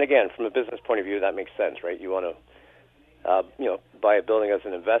 And again, from a business point of view, that makes sense, right? You want to, buy a building as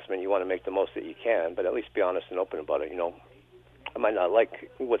an investment. You want to make the most that you can, but at least be honest and open about it. I might not like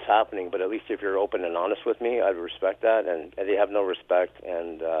what's happening, but at least if you're open and honest with me, I'd respect that. And they have no respect,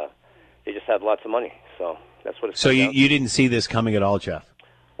 and they just have lots of money. So that's what it's. So you didn't see this coming at all, Jeff?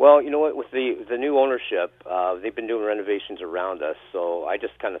 Well, you know what? With the new ownership, they've been doing renovations around us, so I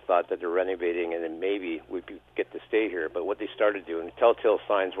just kind of thought that they're renovating and then maybe we'd get to stay here. But what they started doing, telltale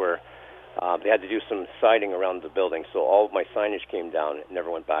signs were they had to do some siding around the building, so all of my signage came down and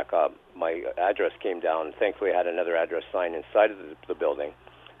never went back up. My address came down. Thankfully, I had another address sign inside of the building.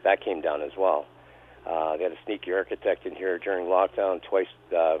 That came down as well. They had a sneaky architect in here during lockdown twice,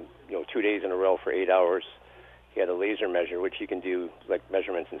 2 days in a row for 8 hours. He had a laser measure, which he can do like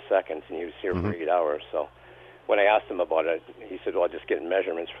measurements in seconds, and he was here for 8 hours. So when I asked him about it, he said, well, I'm just getting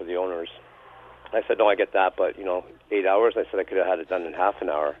measurements for the owners. I said, no, I get that, but, 8 hours? I said I could have had it done in half an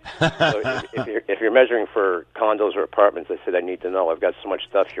hour. So if you're measuring for condos or apartments, I said, I need to know. I've got so much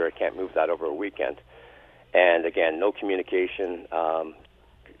stuff here, I can't move that over a weekend. And, again, no communication.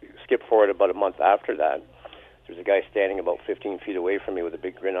 Skip forward about a month after that. There's a guy standing about 15 feet away from me with a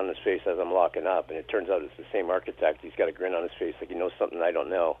big grin on his face as I'm locking up, and it turns out it's the same architect. He's got a grin on his face like he knows something I don't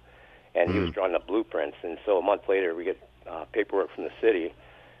know, and he was drawing up blueprints. And so a month later, we get paperwork from the city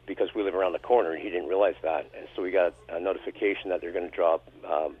because we live around the corner, and he didn't realize that. And so we got a notification that they're going to draw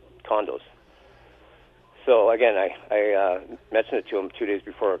condos. So, again, I mentioned it to him 2 days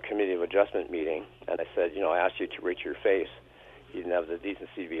before our Committee of Adjustment meeting, and I said, I asked you to reach your face. He didn't have the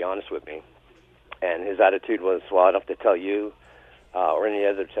decency to be honest with me. And his attitude was, well, I don't have to tell you or any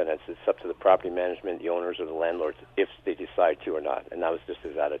other tenants. It's up to the property management, the owners, or the landlords if they decide to or not. And that was just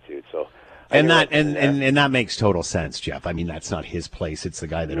his attitude. So, and that makes total sense, Jeff. I mean, that's not his place; it's the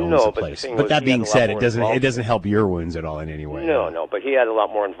guy that owns the place. But that being said, it doesn't help your wounds at all in any way. No. But he had a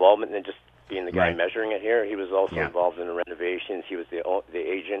lot more involvement than just being the guy measuring it here. He was also involved in the renovations. He was the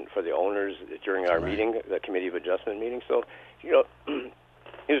agent for the owners during our meeting, the Committee of Adjustment meeting. So,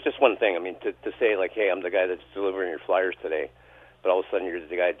 it was just one thing. I mean, to say, like, hey, I'm the guy that's delivering your flyers today, but all of a sudden you're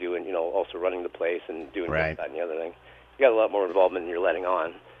the guy doing, also running the place and doing this, that, and the other thing. You got a lot more involvement than you're letting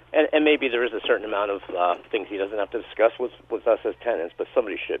on. And maybe there is a certain amount of things he doesn't have to discuss with us as tenants, but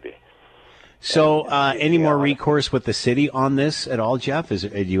somebody should be. So any more recourse with the city on this at all, Jeff? Do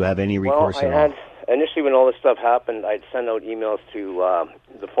you have any recourse at all? Initially, when all this stuff happened, I'd send out emails to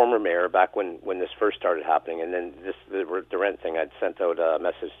the former mayor back when this first started happening, and then the rent thing, I'd sent out a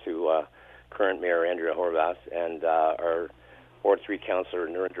message to current mayor Andrea Horvath and our Ward 3 councillor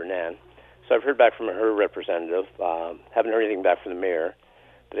Nurinder Nan. So I've heard back from her representative. Haven't heard anything back from the mayor,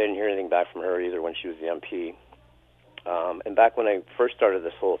 but I didn't hear anything back from her either when she was the MP. And back when I first started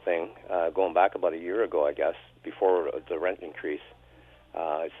this whole thing, going back about a year ago, I guess, before the rent increase,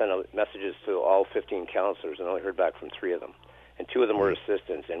 I sent out messages to all 15 councillors and only heard back from 3 of them. And 2 of them were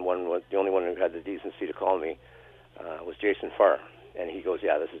assistants, and the only one who had the decency to call me was Jason Farr. And he goes,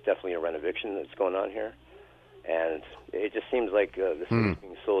 yeah, this is definitely a renovation that's going on here. And it just seems like this is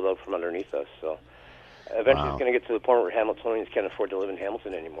being sold out from underneath us. So eventually it's going to get to the point where Hamiltonians can't afford to live in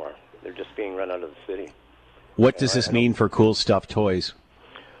Hamilton anymore. They're just being run out of the city. What does this mean for Cool Stuff Toys?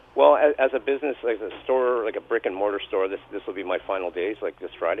 Well, as a business, like a store, like a brick and mortar store, this will be my final days, like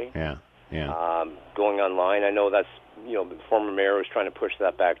this Friday. Yeah. Going online, I know that's the former mayor was trying to push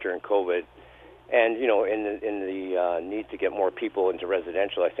that back during COVID, and in the need to get more people into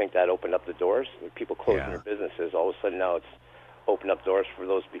residential, I think that opened up the doors. With people closing their businesses, all of a sudden now it's opened up doors for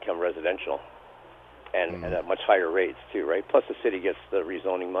those to become residential, and at much higher rates too, right? Plus the city gets the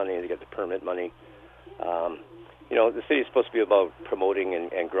rezoning money, they get the permit money. The city is supposed to be about promoting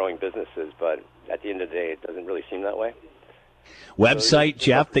and growing businesses, but at the end of the day, it doesn't really seem that way. Website,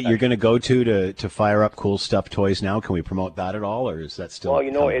 Jeff, that you're going to go to fire up Cool Stuff Toys now? Can we promote that at all, or is that still? Well,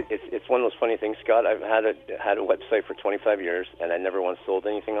 it's one of those funny things, Scott. I've had a website for 25 years, and I never once sold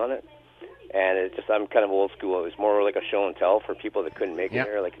anything on it. And I'm kind of old school. It was more like a show and tell for people that couldn't make it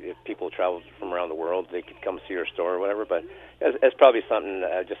here. Like if people traveled from around the world, they could come see your store or whatever. But it's probably something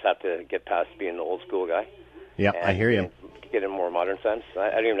I just have to get past being the old school guy. Yeah, I hear you. Get in a more modern sense. I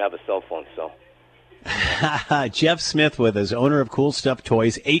don't even have a cell phone, so. Jeff Smith with us, owner of Cool Stuff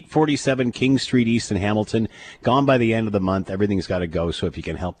Toys, 847 King Street East in Hamilton. Gone by the end of the month. Everything's got to go, so if you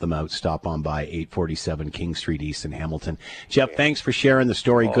can help them out, stop on by 847 King Street East in Hamilton. Jeff, thanks for sharing the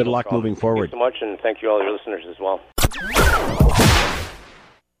story. Good luck moving forward. Thank you so much, and thank you all your listeners as well.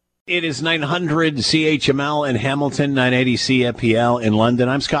 It is 900 CHML in Hamilton, 980 CFPL in London.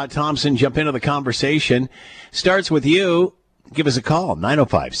 I'm Scott Thompson. Jump into the conversation. Starts with you. Give us a call,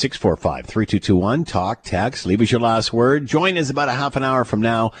 905-645-3221. Talk, text, leave us your last word. Join us about a half an hour from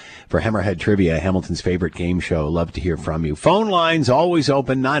now for Hammerhead Trivia, Hamilton's favorite game show. Love to hear from you. Phone lines always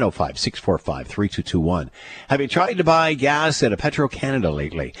open, 905-645-3221. Have you tried to buy gas at a Petro-Canada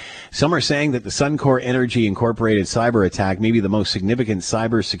lately? Some are saying that the Suncor Energy Incorporated cyber attack may be the most significant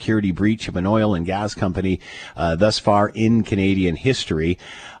cybersecurity breach of an oil and gas company thus far in Canadian history.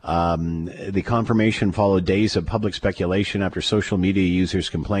 The confirmation followed days of public speculation after social media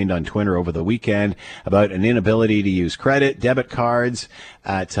users complained on Twitter over the weekend about an inability to use credit, debit cards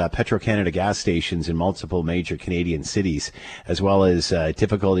at Petro-Canada gas stations in multiple major Canadian cities, as well as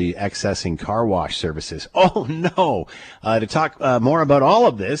difficulty accessing car wash services. Oh, no. To talk more about all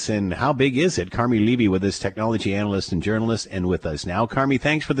of this and how big is it, Carmi Levy with us, technology analyst and journalist, and with us now. Carmi,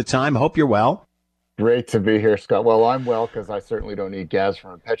 thanks for the time. Hope you're well. Great to be here, Scott. Well, I'm well because I certainly don't need gas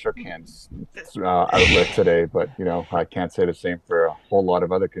from a Petrocan's outlet today, but, I can't say the same for a whole lot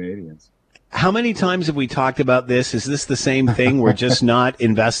of other Canadians. How many times have we talked about this? Is this the same thing? We're just not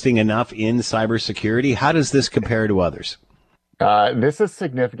investing enough in cybersecurity? How does this compare to others? This is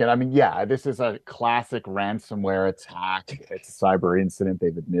significant. I mean, this is a classic ransomware attack. It's a cyber incident.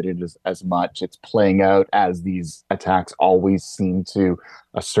 They've admitted as much. It's playing out as these attacks always seem to.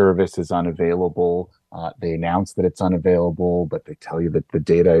 A service is unavailable. They announce that it's unavailable, but they tell you that the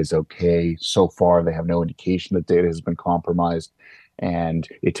data is okay. So far, they have no indication that data has been compromised. And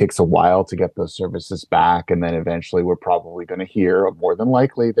it takes a while to get those services back. And then eventually we're probably going to hear more than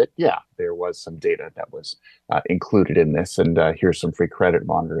likely that, there was some data that was included in this. And here's some free credit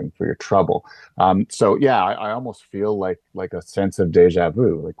monitoring for your trouble. I almost feel like a sense of deja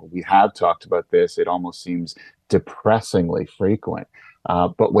vu. Like we have talked about this. It almost seems depressingly frequent.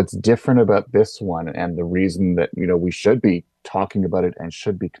 But what's different about this one and the reason that, we should be talking about it and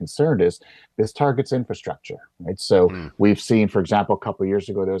should be concerned is this targets infrastructure, right? So we've seen, for example, a couple of years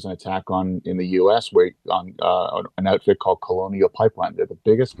ago, there was an attack in the U.S. on an outfit called Colonial Pipeline. They're the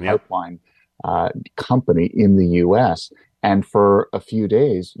biggest pipeline company in the U.S. And for a few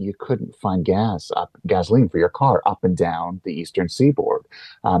days, you couldn't find gasoline for your car up and down the eastern seaboard.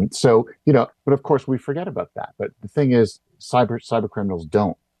 But of course we forget about that. But the thing is, cyber criminals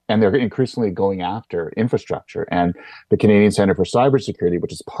don't. And they're increasingly going after infrastructure. And the Canadian Centre for Cybersecurity,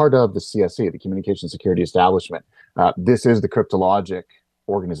 which is part of the CSE, the Communication Security Establishment, this is the cryptologic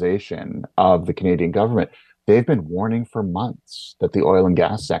organization of the Canadian government. They've been warning for months that the oil and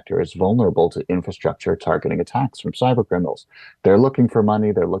gas sector is vulnerable to infrastructure targeting attacks from cyber criminals. They're looking for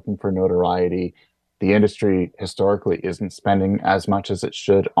money. They're looking for notoriety. The industry historically isn't spending as much as it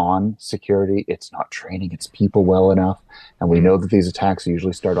should on security. It's not training its people well enough. And we know that these attacks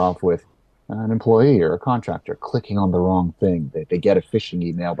usually start off with an employee or a contractor clicking on the wrong thing. They get a phishing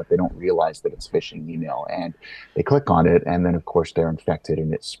email, but they don't realize that it's phishing email. And they click on it, and then, of course, they're infected,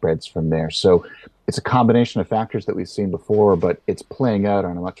 and it spreads from there. So it's a combination of factors that we've seen before, but it's playing out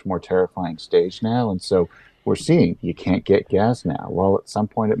on a much more terrifying stage now. And so we're seeing you can't get gas now. Well, at some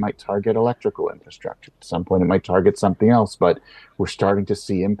point it might target electrical infrastructure. At some point it might target something else, but we're starting to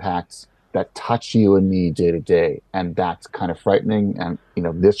see impacts that touch you and me day to day. And that's kind of frightening. And,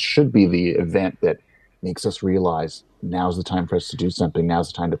 this should be the event that makes us realize now's the time for us to do something.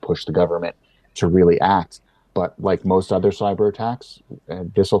 Now's the time to push the government to really act. But like most other cyber attacks,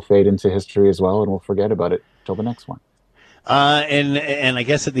 this will fade into history as well, and we'll forget about it till the next one. And I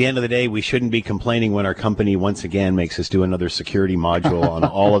guess at the end of the day, we shouldn't be complaining when our company once again makes us do another security module on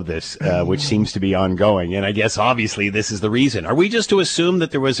all of this, which seems to be ongoing. And I guess obviously this is the reason. Are we just to assume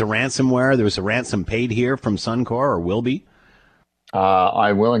that there was a ransom paid here from Suncor, or will be?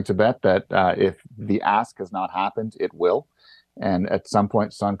 I'm willing to bet that if the ask has not happened, it will. And at some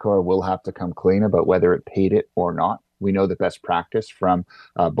point, Suncor will have to come clean about whether it paid it or not. We know the best practice from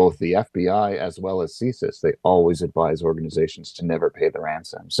both the FBI as well as CSIS. They always advise organizations to never pay the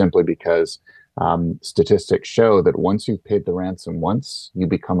ransom, simply because statistics show that once you've paid the ransom once, you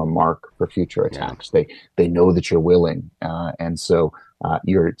become a mark for future attacks. Yeah. They know that you're willing, and so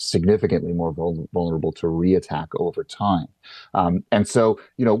you're significantly more vulnerable to reattack over time. And so,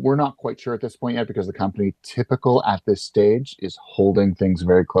 we're not quite sure at this point yet, because the company, typical at this stage, is holding things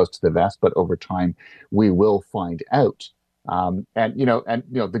very close to the vest. But over time, we will find out. And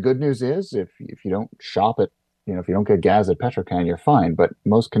the good news is, if you don't shop at, if you don't get gas at Petrocan, you're fine. But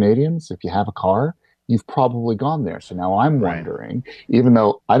most Canadians, if you have a car, you've probably gone there. So now I'm wondering, even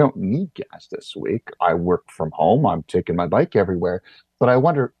though I don't need gas this week, I work from home, I'm taking my bike everywhere, but I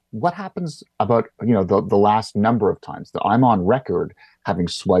wonder what happens about, the last number of times that I'm on record having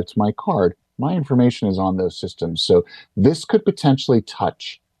swiped my card. My information is on those systems. So this could potentially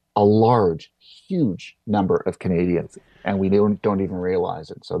touch a huge number of Canadians, and we don't even realize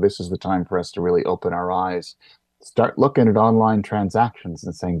it. So this is the time for us to really open our eyes, start looking at online transactions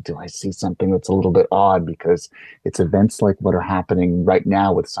and saying, do I see something that's a little bit odd? Because it's events like what are happening right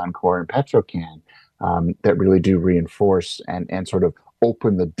now with Suncor and Petrocan that really do reinforce and sort of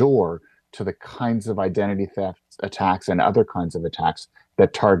open the door to the kinds of identity theft attacks and other kinds of attacks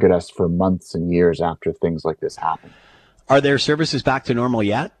that target us for months and years after things like this happen. Are their services back to normal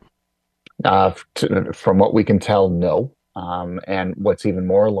yet? From what we can tell, no. And what's even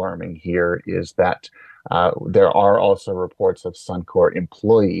more alarming here is that there are also reports of Suncor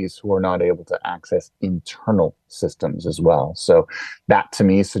employees who are not able to access internal systems as well. So that, to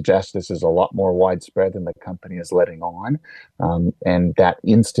me, suggests this is a lot more widespread than the company is letting on. And that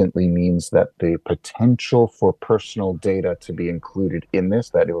instantly means that the potential for personal data to be included in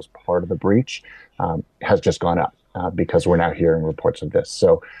this, that it was part of the breach, has just gone up. Because we're now hearing reports of this.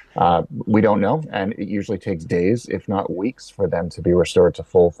 So we don't know, and it usually takes days, if not weeks, for them to be restored to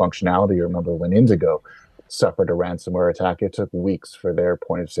full functionality. You remember when Indigo suffered a ransomware attack, it took weeks for their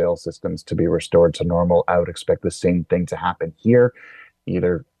point-of-sale systems to be restored to normal. I would expect the same thing to happen here.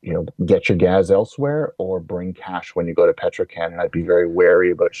 Either get your gas elsewhere or bring cash when you go to Petrocan, and I'd be very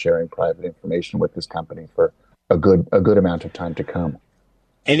wary about sharing private information with this company for a good thing of time to come.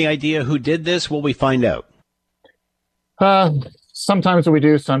 Any idea who did this? Will we find out? Sometimes we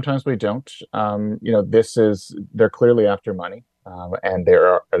do, sometimes we don't. They're clearly after money, and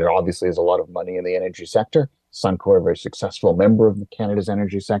there obviously is a lot of money in the energy sector. Suncor, a very successful member of Canada's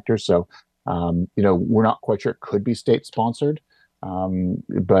energy sector, so we're not quite sure. It could be state sponsored,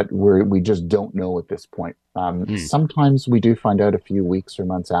 but we just don't know at this point. Sometimes we do find out a few weeks or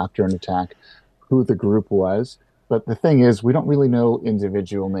months after an attack who the group was, but the thing is, we don't really know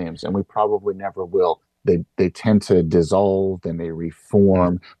individual names, and we probably never will. They tend to dissolve and they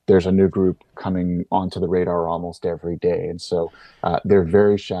reform. There's a new group coming onto the radar almost every day, and so they're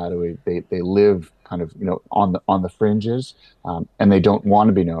very shadowy. They live kind of on the fringes, and they don't want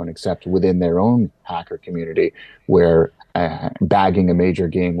to be known except within their own hacker community, where bagging a major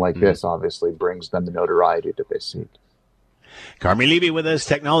game like this obviously brings them the notoriety that they seek. Carmi Levy with us,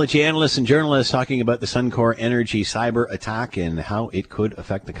 technology analyst and journalist, talking about the Suncor Energy cyber attack and how it could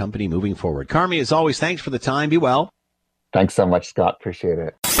affect the company moving forward. Carmi, as always, thanks for the time. Be well. Thanks so much, Scott. Appreciate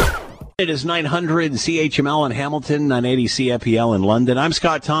it. It is 900 CHML in Hamilton, 980 CFPL in London. I'm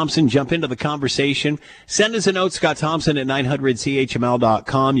Scott Thompson. Jump into the conversation. Send us a note, Scott Thompson at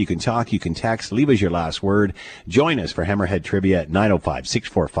 900CHML.com. You can talk, you can text, leave us your last word. Join us for Hammerhead Trivia at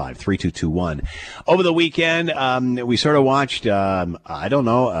 905-645-3221. Over the weekend, we sort of watched, an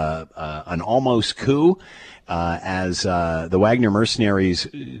almost coup. As the Wagner mercenaries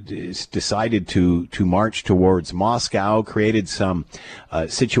decided to march towards Moscow, created some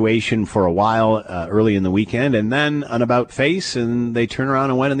situation for a while early in the weekend, and then an about face, and they turned around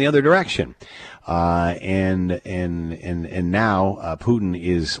and went in the other direction. And now Putin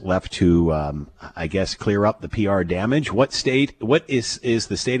is left to, I guess, clear up the PR damage. What is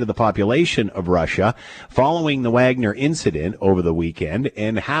the state of the population of Russia following the Wagner incident over the weekend,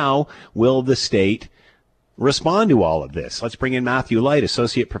 and how will the state respond to all of this? Let's bring in Matthew Light,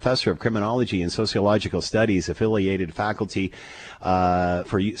 Associate Professor of Criminology and Sociological Studies, affiliated faculty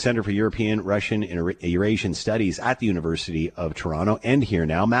for Center for European, Russian, and Eurasian Studies at the University of Toronto, and here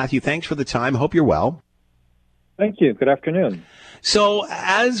now. Matthew, thanks for the time. Hope you're well. Thank you. Good afternoon. So,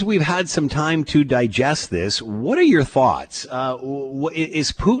 as we've had some time to digest this, what are your thoughts?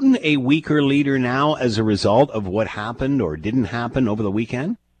 Is Putin a weaker leader now as a result of what happened or didn't happen over the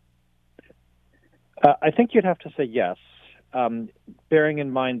weekend? I think you'd have to say yes, bearing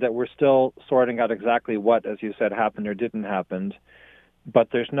in mind that we're still sorting out exactly what, as you said, happened or didn't happen. But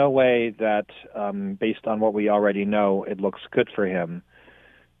there's no way that, based on what we already know, it looks good for him.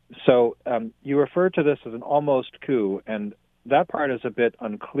 So you referred to this as an almost coup, and that part is a bit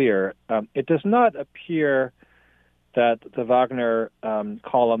unclear. It does not appear that the Wagner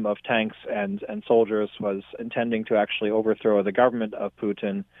column of tanks and soldiers was intending to actually overthrow the government of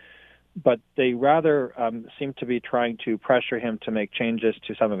Putin, but they rather seem to be trying to pressure him to make changes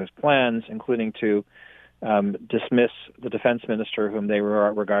to some of his plans, including to dismiss the defense minister, whom they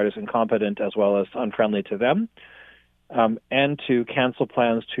regard as incompetent as well as unfriendly to them, and to cancel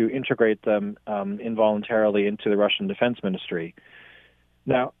plans to integrate them involuntarily into the Russian Defense Ministry.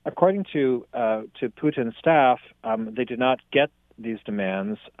 Now, according to Putin's staff, they did not get these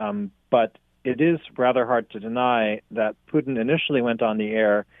demands, but it is rather hard to deny that Putin initially went on the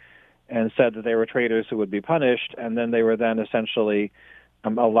air and said that they were traitors who would be punished, and then they were then essentially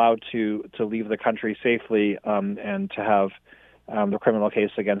allowed to leave the country safely and to have the criminal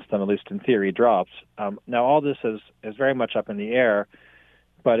case against them, at least in theory, dropped. Now, all this is very much up in the air,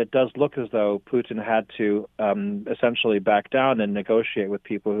 but it does look as though Putin had to essentially back down and negotiate with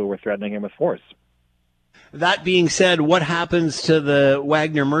people who were threatening him with force. That being said, what happens to the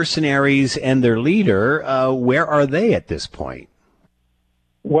Wagner mercenaries and their leader? Where are they at this point?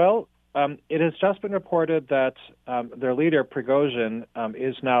 Well, it has just been reported that their leader, Prigozhin,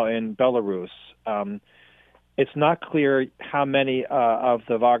 is now in Belarus. It's not clear how many of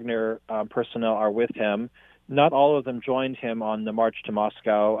the Wagner personnel are with him. Not all of them joined him on the march to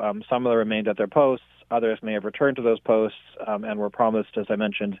Moscow. Some of them remained at their posts. Others may have returned to those posts and were promised, as I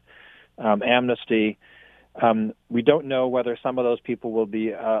mentioned, amnesty. We don't know whether some of those people will be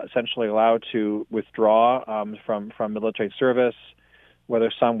essentially allowed to withdraw from military service,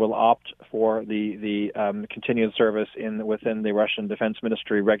 whether some will opt for the continued service within the Russian Defense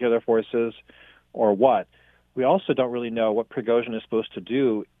Ministry regular forces, or what. We also don't really know what Prigozhin is supposed to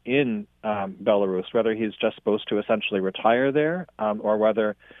do in Belarus, whether he's just supposed to essentially retire there or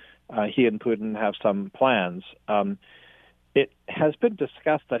whether he and Putin have some plans. It has been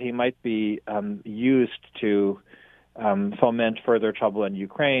discussed that he might be used to foment further trouble in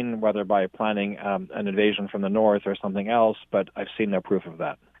Ukraine, whether by planning an invasion from the north or something else, but I've seen no proof of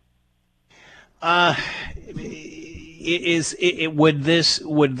that. Would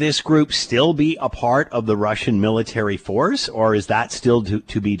this group still be a part of the Russian military force, or is that still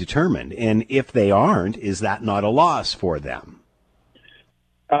to be determined? And if they aren't, is that not a loss for them?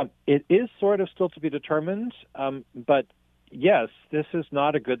 It is sort of still to be determined, but yes, this is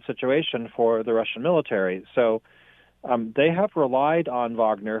not a good situation for the Russian military. So they have relied on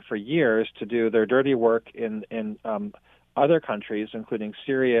Wagner for years to do their dirty work in other countries, including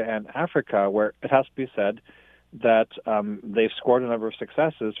Syria and Africa, where it has to be said that they've scored a number of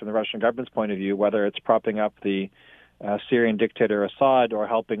successes from the Russian government's point of view, whether it's propping up the Syrian dictator Assad or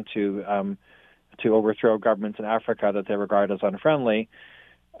helping to overthrow governments in Africa that they regard as unfriendly.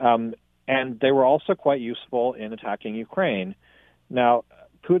 And they were also quite useful in attacking Ukraine. Now,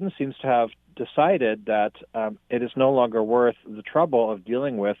 Putin seems to have decided that it is no longer worth the trouble of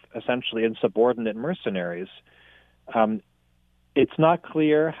dealing with essentially insubordinate mercenaries. It's not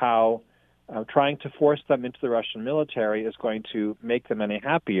clear how trying to force them into the Russian military is going to make them any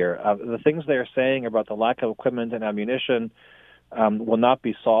happier. The things they are saying about the lack of equipment and ammunition will not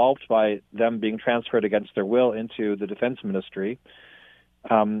be solved by them being transferred against their will into the defense ministry.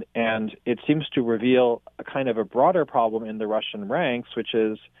 And it seems to reveal a kind of a broader problem in the Russian ranks, which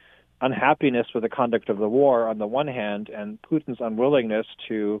is unhappiness with the conduct of the war on the one hand, and Putin's unwillingness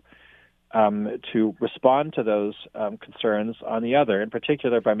to respond to those concerns on the other, in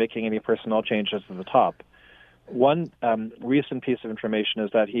particular by making any personnel changes at the top. One recent piece of information is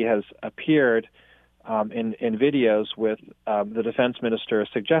that he has appeared in videos with the defense minister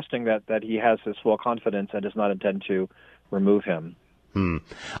suggesting that he has his full confidence and does not intend to remove him.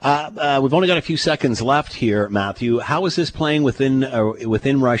 We've only got a few seconds left here, Matthew. How is this playing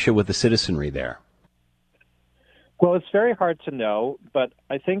within Russia with the citizenry there? Well, it's very hard to know, but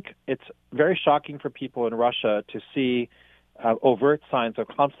I think it's very shocking for people in Russia to see overt signs of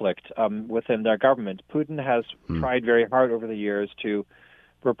conflict within their government. Putin has tried very hard over the years to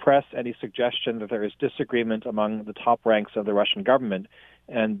repress any suggestion that there is disagreement among the top ranks of the Russian government,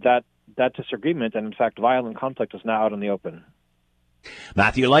 and that disagreement, and in fact violent conflict, is now out in the open.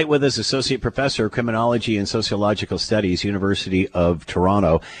 Matthew Light with us, Associate Professor of Criminology and Sociological Studies, University of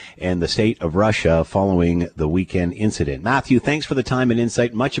Toronto, and the state of Russia following the weekend incident. Matthew, thanks for the time and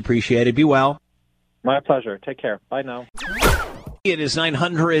insight. Much appreciated. Be well. My pleasure. Take care. Bye now. It is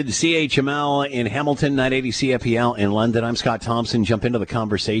 900 CHML in Hamilton, 980 CFPL in London. I'm Scott Thompson. Jump into the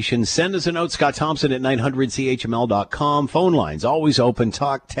conversation. Send us a note, Scott Thompson at 900CHML.com. Phone lines always open.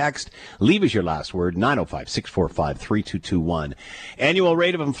 Talk, text. Leave us your last word, 905-645-3221. Annual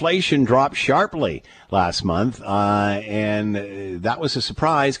rate of inflation dropped sharply last month, and that was a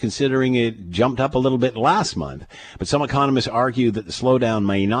surprise considering it jumped up a little bit last month. But some economists argue that the slowdown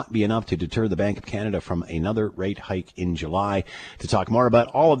may not be enough to deter the Bank of Canada from another rate hike in July. To talk more about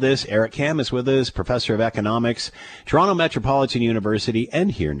all of this, Eric Kam is with us, Professor of Economics, Toronto Metropolitan University, and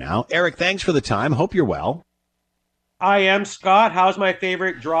here now. Eric, thanks for the time. Hope you're well. I am, Scott. How's my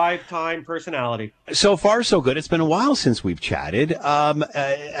favorite drive time personality? So far, so good. It's been a while since we've chatted.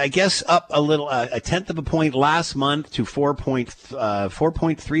 I guess up a little, a tenth of a point last month to 4.3,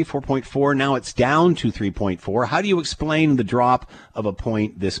 4.4. Now it's down to 3.4. How do you explain the drop of a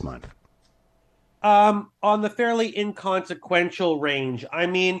point this month? On the fairly inconsequential range. I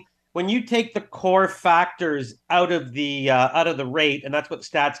mean, when you take the core factors out of the rate, and that's what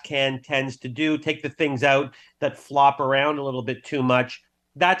StatsCan tends to do, take the things out that flop around a little bit too much,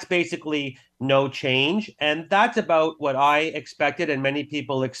 that's basically no change. And that's about what I expected and many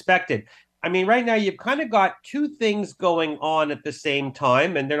people expected. I mean, right now you've kind of got two things going on at the same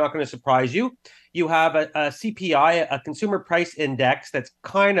time, and they're not going to surprise you. You have a CPI, a consumer price index, that's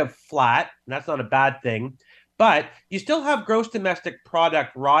kind of flat, and that's not a bad thing. But you still have gross domestic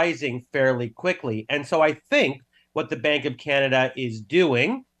product rising fairly quickly. And so I think what the Bank of Canada is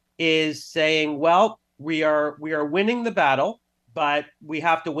doing is saying, well, we are winning the battle, but we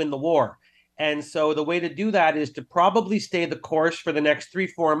have to win the war. And so the way to do that is to probably stay the course for the next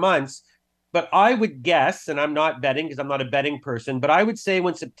 3-4 months. But I would guess, and I'm not betting because I'm not a betting person, but I would say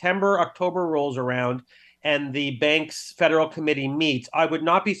when September, October rolls around and the bank's federal committee meets, I would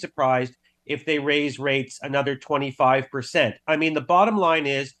not be surprised if they raise rates another 25%. I mean, the bottom line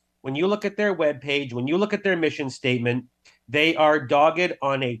is when you look at their webpage, when you look at their mission statement, they are dogged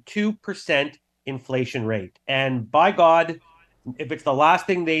on a 2% inflation rate. And by God, if it's the last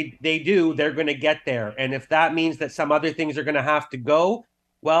thing they do, they're going to get there. And if that means that some other things are going to have to go,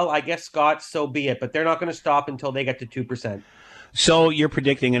 well, I guess, Scott, so be it. But they're not going to stop until they get to 2%. So you're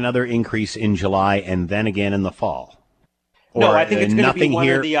predicting another increase in July and then again in the fall? No, I think it's going to be one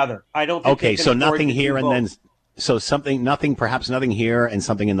here or the other. I don't think okay, so nothing here and both. then so perhaps nothing here and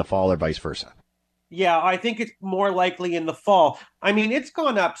something in the fall or vice versa. Yeah, I think it's more likely in the fall. I mean, it's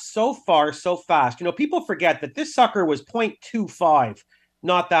gone up so far, so fast. You know, people forget that this sucker was 0.25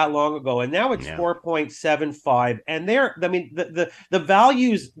 not that long ago, and now it's 4.75. And the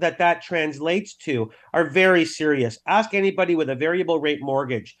values that translates to are very serious. Ask anybody with a variable rate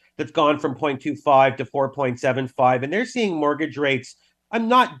mortgage that's gone from 0.25 to 4.75, and they're seeing mortgage rates, I'm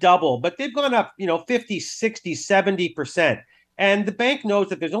not double, but they've gone up, 50, 60, 70%. And the bank knows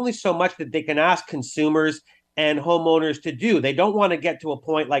that there's only so much that they can ask consumers and homeowners to do. They don't want to get to a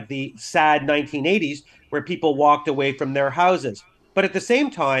point like the sad 1980s where people walked away from their houses. But at the same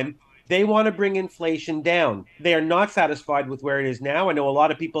time, they want to bring inflation down. They are not satisfied with where it is now. I know a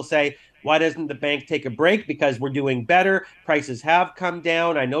lot of people say, why doesn't the bank take a break? Because we're doing better. Prices have come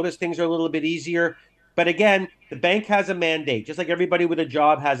down. I notice things are a little bit easier. But again, the bank has a mandate, just like everybody with a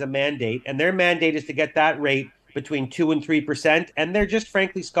job has a mandate. And their mandate is to get that rate between 2 and 3%. And they're just,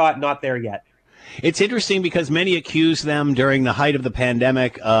 frankly, Scott, not there yet. It's interesting because many accused them during the height of the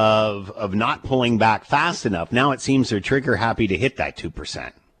pandemic of not pulling back fast enough. Now it seems they're trigger happy to hit that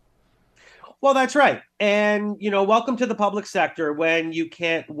 2%. Well, that's right. And, welcome to the public sector when you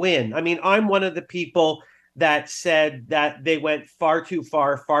can't win. I mean, I'm one of the people that said that they went far too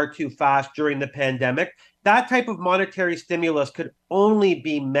far, far too fast during the pandemic. That type of monetary stimulus could only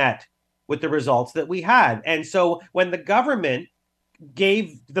be met with the results that we had. And so when the government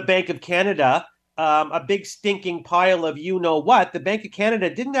gave the Bank of Canada a big stinking pile of the Bank of Canada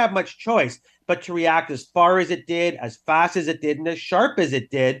didn't have much choice but to react as far as it did, as fast as it did, and as sharp as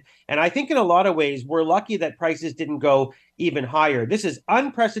it did. And I think in a lot of ways, we're lucky that prices didn't go even higher. This is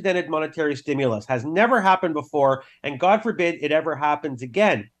unprecedented monetary stimulus, has never happened before, and God forbid it ever happens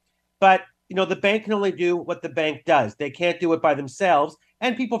again. But, the bank can only do what the bank does. They can't do it by themselves.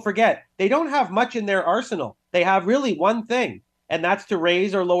 And people forget, they don't have much in their arsenal. they have really one thing, and that's to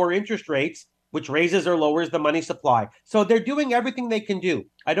raise or lower interest rates, which raises or lowers the money supply. So they're doing everything they can do.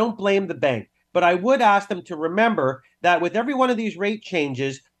 I don't blame the bank, but I would ask them to remember that with every one of these rate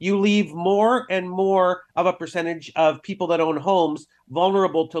changes, you leave more and more of a percentage of people that own homes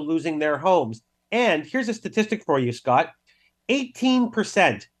vulnerable to losing their homes. And here's a statistic for you, Scott.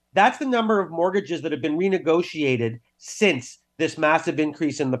 18%. That's the number of mortgages that have been renegotiated since this massive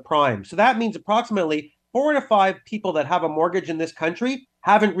increase in the prime. So that means approximately 4 to 5 people that have a mortgage in this country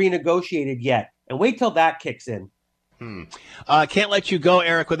haven't renegotiated yet. And wait till that kicks in. Can't let you go,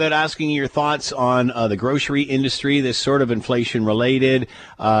 Eric, without asking your thoughts on the grocery industry, this sort of inflation related.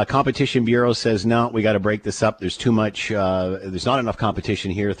 Competition Bureau says, no, we got to break this up. There's too much, there's not enough competition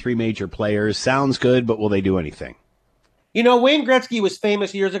here. 3 major players. Sounds good, but will they do anything? You know, Wayne Gretzky was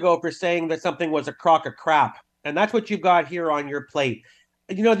famous years ago for saying that something was a crock of crap. And that's what you've got here on your plate.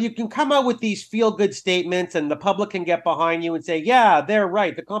 You know, you can come out with these feel-good statements and the public can get behind you and say, yeah, they're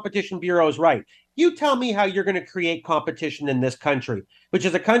right. The Competition Bureau is right. You tell me how you're going to create competition in this country, which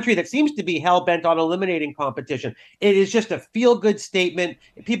is a country that seems to be hell-bent on eliminating competition. It is just a feel-good statement.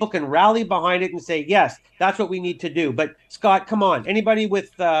 People can rally behind it and say, yes, that's what we need to do. But, Scott, come on. Anybody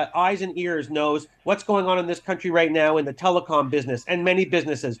with eyes and ears knows what's going on in this country right now in the telecom business and many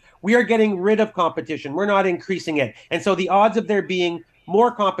businesses. We are getting rid of competition. We're not increasing it. And so the odds of there being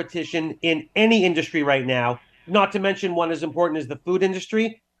more competition in any industry right now, not to mention one as important as the food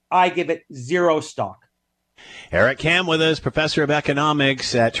industry, I give it 0 stock. Eric Kam with us, professor of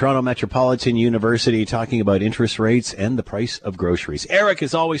economics at Toronto Metropolitan University, talking about interest rates and the price of groceries. Eric,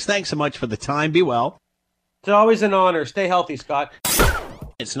 as always, thanks so much for the time. Be well. It's always an honor. Stay healthy, Scott.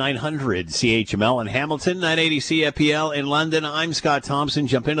 It's 900 CHML in Hamilton, 980 CFPL in London. I'm Scott Thompson.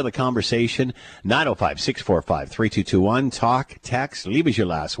 Jump into the conversation. 905-645-3221. Talk, text, leave us your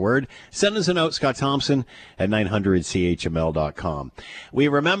last word. Send us a note, Scott Thompson at 900CHML.com. We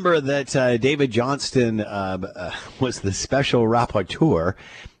remember that David Johnston was the special rapporteur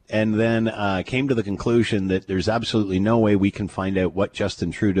and then came to the conclusion that there's absolutely no way we can find out what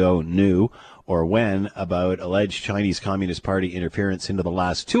Justin Trudeau knew or when about alleged Chinese Communist Party interference into the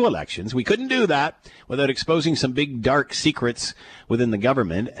last 2 elections. We couldn't do that without exposing some big, dark secrets within the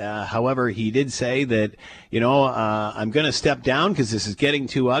government. However, he did say that, I'm going to step down because this is getting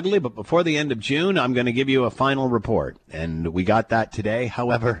too ugly, but before the end of June, I'm going to give you a final report. And we got that today.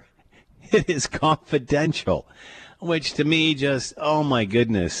 However, it is confidential, which to me just, oh my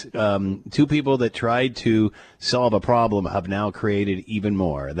goodness, 2 people that tried to solve a problem have now created even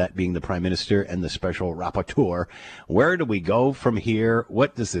more, that being the Prime Minister and the Special Rapporteur. Where do we go from here?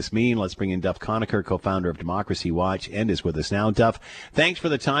 What does this mean? Let's bring in Duff Conacher, co-founder of Democracy Watch, and is with us now. Duff, thanks for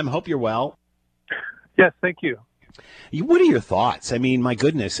the time. Hope you're well. Yes, thank you. What are your thoughts? I mean, my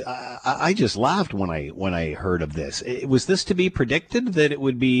goodness, I just laughed when I heard of this. Was this to be predicted that it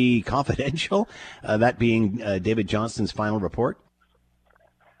would be confidential, that being David Johnston's final report?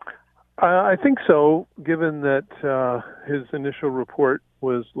 I think so, given that his initial report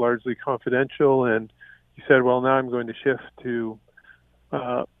was largely confidential, and he said, well, now I'm going to shift to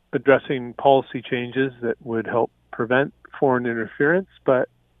addressing policy changes that would help prevent foreign interference, but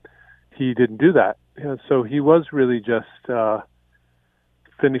he didn't do that. So he was really just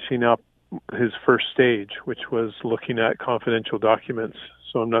finishing up his first stage, which was looking at confidential documents.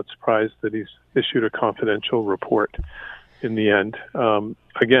 So I'm not surprised that he's issued a confidential report in the end.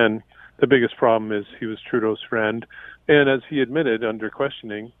 Again, the biggest problem is he was Trudeau's friend. And as he admitted under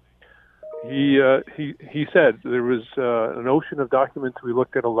questioning, he said there was an ocean of documents. We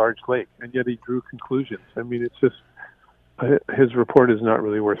looked at a large lake, and yet he drew conclusions. I mean, it's just his report is not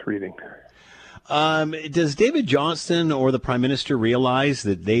really worth reading. Does David Johnston or the Prime Minister realize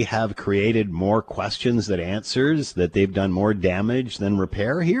that they have created more questions than answers, that they've done more damage than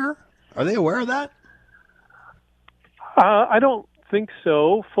repair here? Are they aware of that? I don't think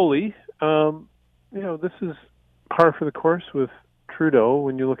so fully. This is par for the course with Trudeau.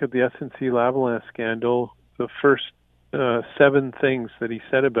 When you look at the SNC-Lavalin scandal, the first 7 things that he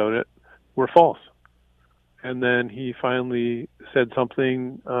said about it were false. And then he finally said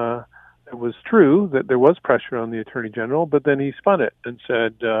something it was true, that there was pressure on the Attorney General, but then he spun it and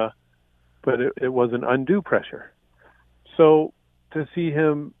said, but it was an undue pressure. So to see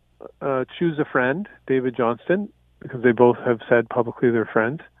him choose a friend, David Johnston, because they both have said publicly they're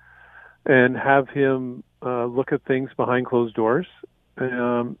friends, and have him look at things behind closed doors,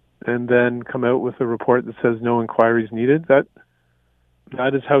 and then come out with a report that says no inquiries needed, that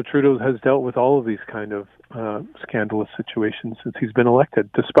is how Trudeau has dealt with all of these kind of scandalous situations since he's been elected,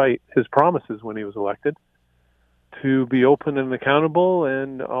 despite his promises when he was elected to be open and accountable,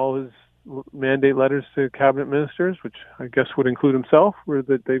 and all his mandate letters to cabinet ministers, which I guess would include himself, were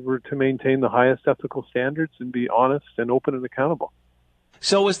that they were to maintain the highest ethical standards and be honest and open and accountable.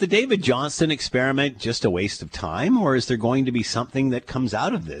 So was the David Johnston experiment just a waste of time, or is there going to be something that comes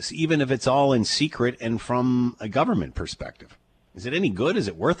out of this, even if it's all in secret and from a government perspective? Is it any good? Is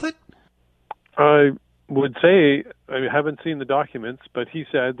it worth it? I would say, I haven't seen the documents, but he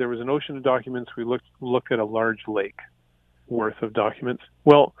said there was an ocean of documents. We looked at a large lake worth of documents.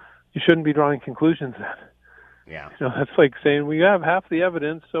 Well, you shouldn't be drawing conclusions then. Yeah. That's like saying we have half the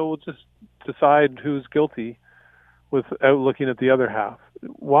evidence, so we'll just decide who's guilty without looking at the other half.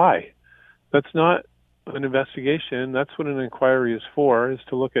 Why? That's not an investigation. That's what an inquiry is for, is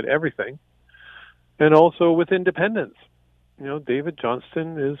to look at everything. And also with independence. David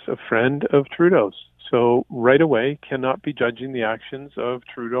Johnston is a friend of Trudeau's. So right away cannot be judging the actions of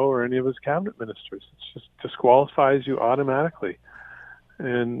Trudeau or any of his cabinet ministers. It just disqualifies you automatically.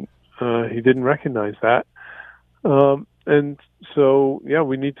 And he didn't recognize that. And so,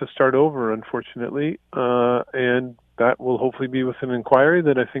 we need to start over, unfortunately. And that will hopefully be with an inquiry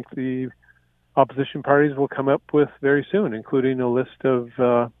that I think the opposition parties will come up with very soon, including a list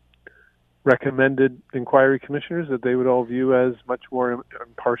of recommended inquiry commissioners that they would all view as much more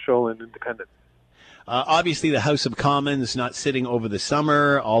impartial and independent. Obviously, the House of Commons not sitting over the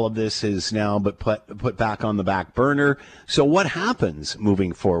summer. All of this is now but put back on the back burner. So what happens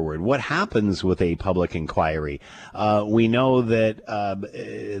moving forward? What happens with a public inquiry? We know that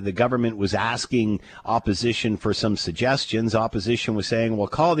the government was asking opposition for some suggestions. Opposition was saying, well,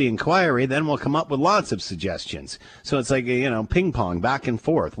 call the inquiry, then we'll come up with lots of suggestions. So it's like, ping pong back and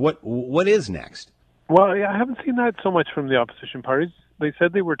forth. What is next? Well, I haven't seen that so much from the opposition parties. They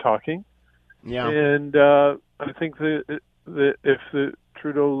said they were talking. Yeah. And I think that if the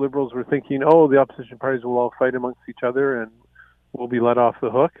Trudeau Liberals were thinking, the opposition parties will all fight amongst each other and we'll be let off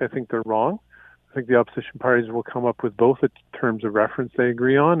the hook, I think they're wrong. I think the opposition parties will come up with both the terms of reference they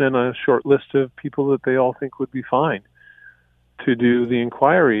agree on and a short list of people that they all think would be fine to do the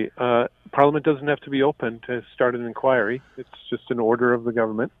inquiry. Parliament doesn't have to be open to start an inquiry. It's just an order of the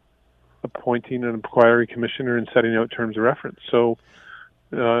government appointing an inquiry commissioner and setting out terms of reference. So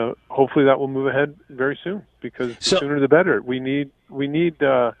hopefully that will move ahead very soon, because the sooner the better. We need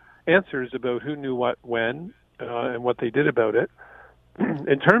answers about who knew what when and what they did about it.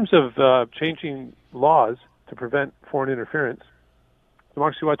 In terms of changing laws to prevent foreign interference,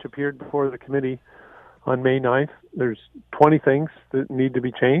 Democracy Watch appeared before the committee on May 9th. There's 20 things that need to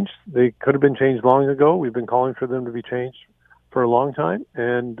be changed. They could have been changed long ago. We've been calling for them to be changed for a long time,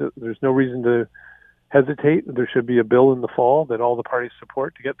 and there's no reason to hesitate. There should be a bill in the fall that all the parties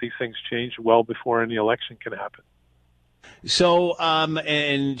support to get these things changed well before any election can happen. So,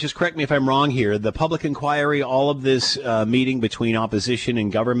 and just correct me if I'm wrong here, the public inquiry, all of this meeting between opposition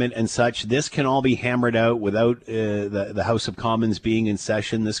and government and such, this can all be hammered out without the House of Commons being in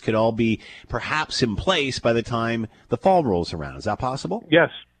session. This could all be perhaps in place by the time the fall rolls around. Is that possible? Yes.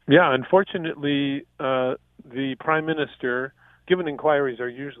 Yeah. Unfortunately, the Prime Minister, given inquiries are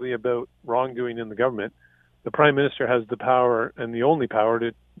usually about wrongdoing in the government, the Prime Minister has the power and the only power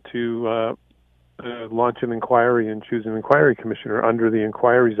to launch an inquiry and choose an inquiry commissioner under the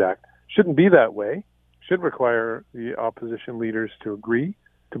Inquiries Act. Shouldn't be that way. Should require the opposition leaders to agree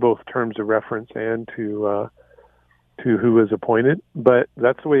to both terms of reference and to who is appointed. But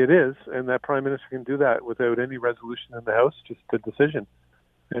that's the way it is, and that Prime Minister can do that without any resolution in the House, just a decision.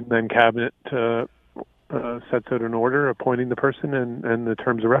 And then Cabinet sets out an order appointing the person and the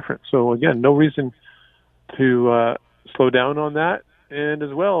terms of reference. So again, no reason to slow down on that. And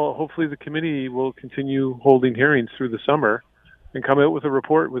as well, hopefully the committee will continue holding hearings through the summer and come out with a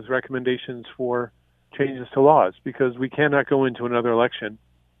report with recommendations for changes to laws, because we cannot go into another election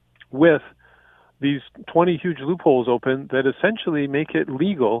with these 20 huge loopholes open that essentially make it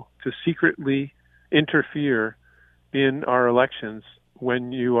legal to secretly interfere in our elections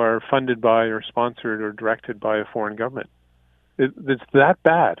when you are funded by or sponsored or directed by a foreign government. It's that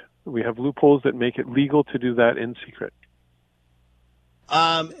bad. We have loopholes that make it legal to do that in secret.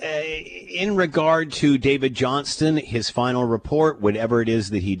 In regard to David Johnston, his final report, whatever it is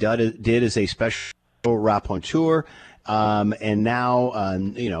that he did as a special rapporteur, and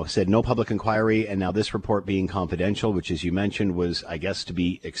now, said no public inquiry, and now this report being confidential, which, as you mentioned, was, I guess, to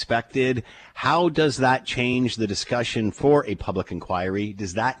be expected. How does that change the discussion for a public inquiry?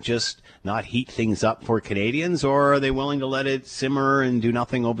 Does that just not heat things up for Canadians, or are they willing to let it simmer and do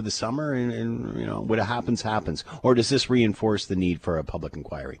nothing over the summer, and what happens, happens? Or does this reinforce the need for a public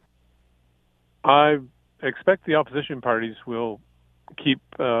inquiry? I expect the opposition parties will keep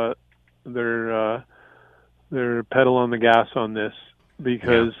their pedal on the gas on this.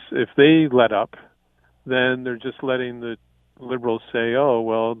 because if they let up, then they're just letting the Liberals say, oh,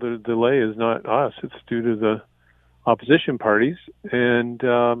 well, the delay is not us, it's due to the opposition parties, and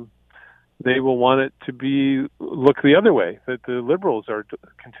they will want it to look the other way, that the Liberals are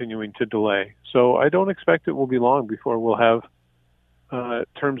continuing to delay. So I don't expect it will be long before we'll have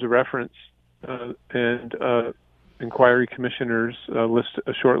terms of reference and inquiry commissioners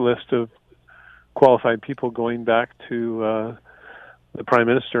a short list of qualified people going back to the Prime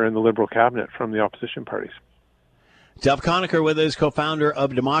Minister and the Liberal cabinet from the opposition parties. Duff Conacher with us, co-founder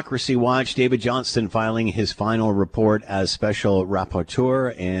of Democracy Watch. David Johnston filing his final report as special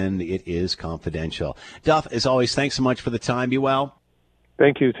rapporteur, and it is confidential. Duff, as always, thanks so much for the time. Be well.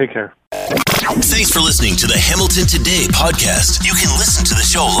 Thank you. Take care. Thanks for listening to the Hamilton Today podcast. You can listen to the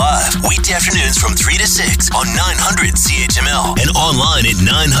show live weekday afternoons from 3 to 6 on 900 CHML and online at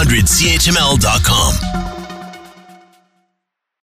 900CHML.com.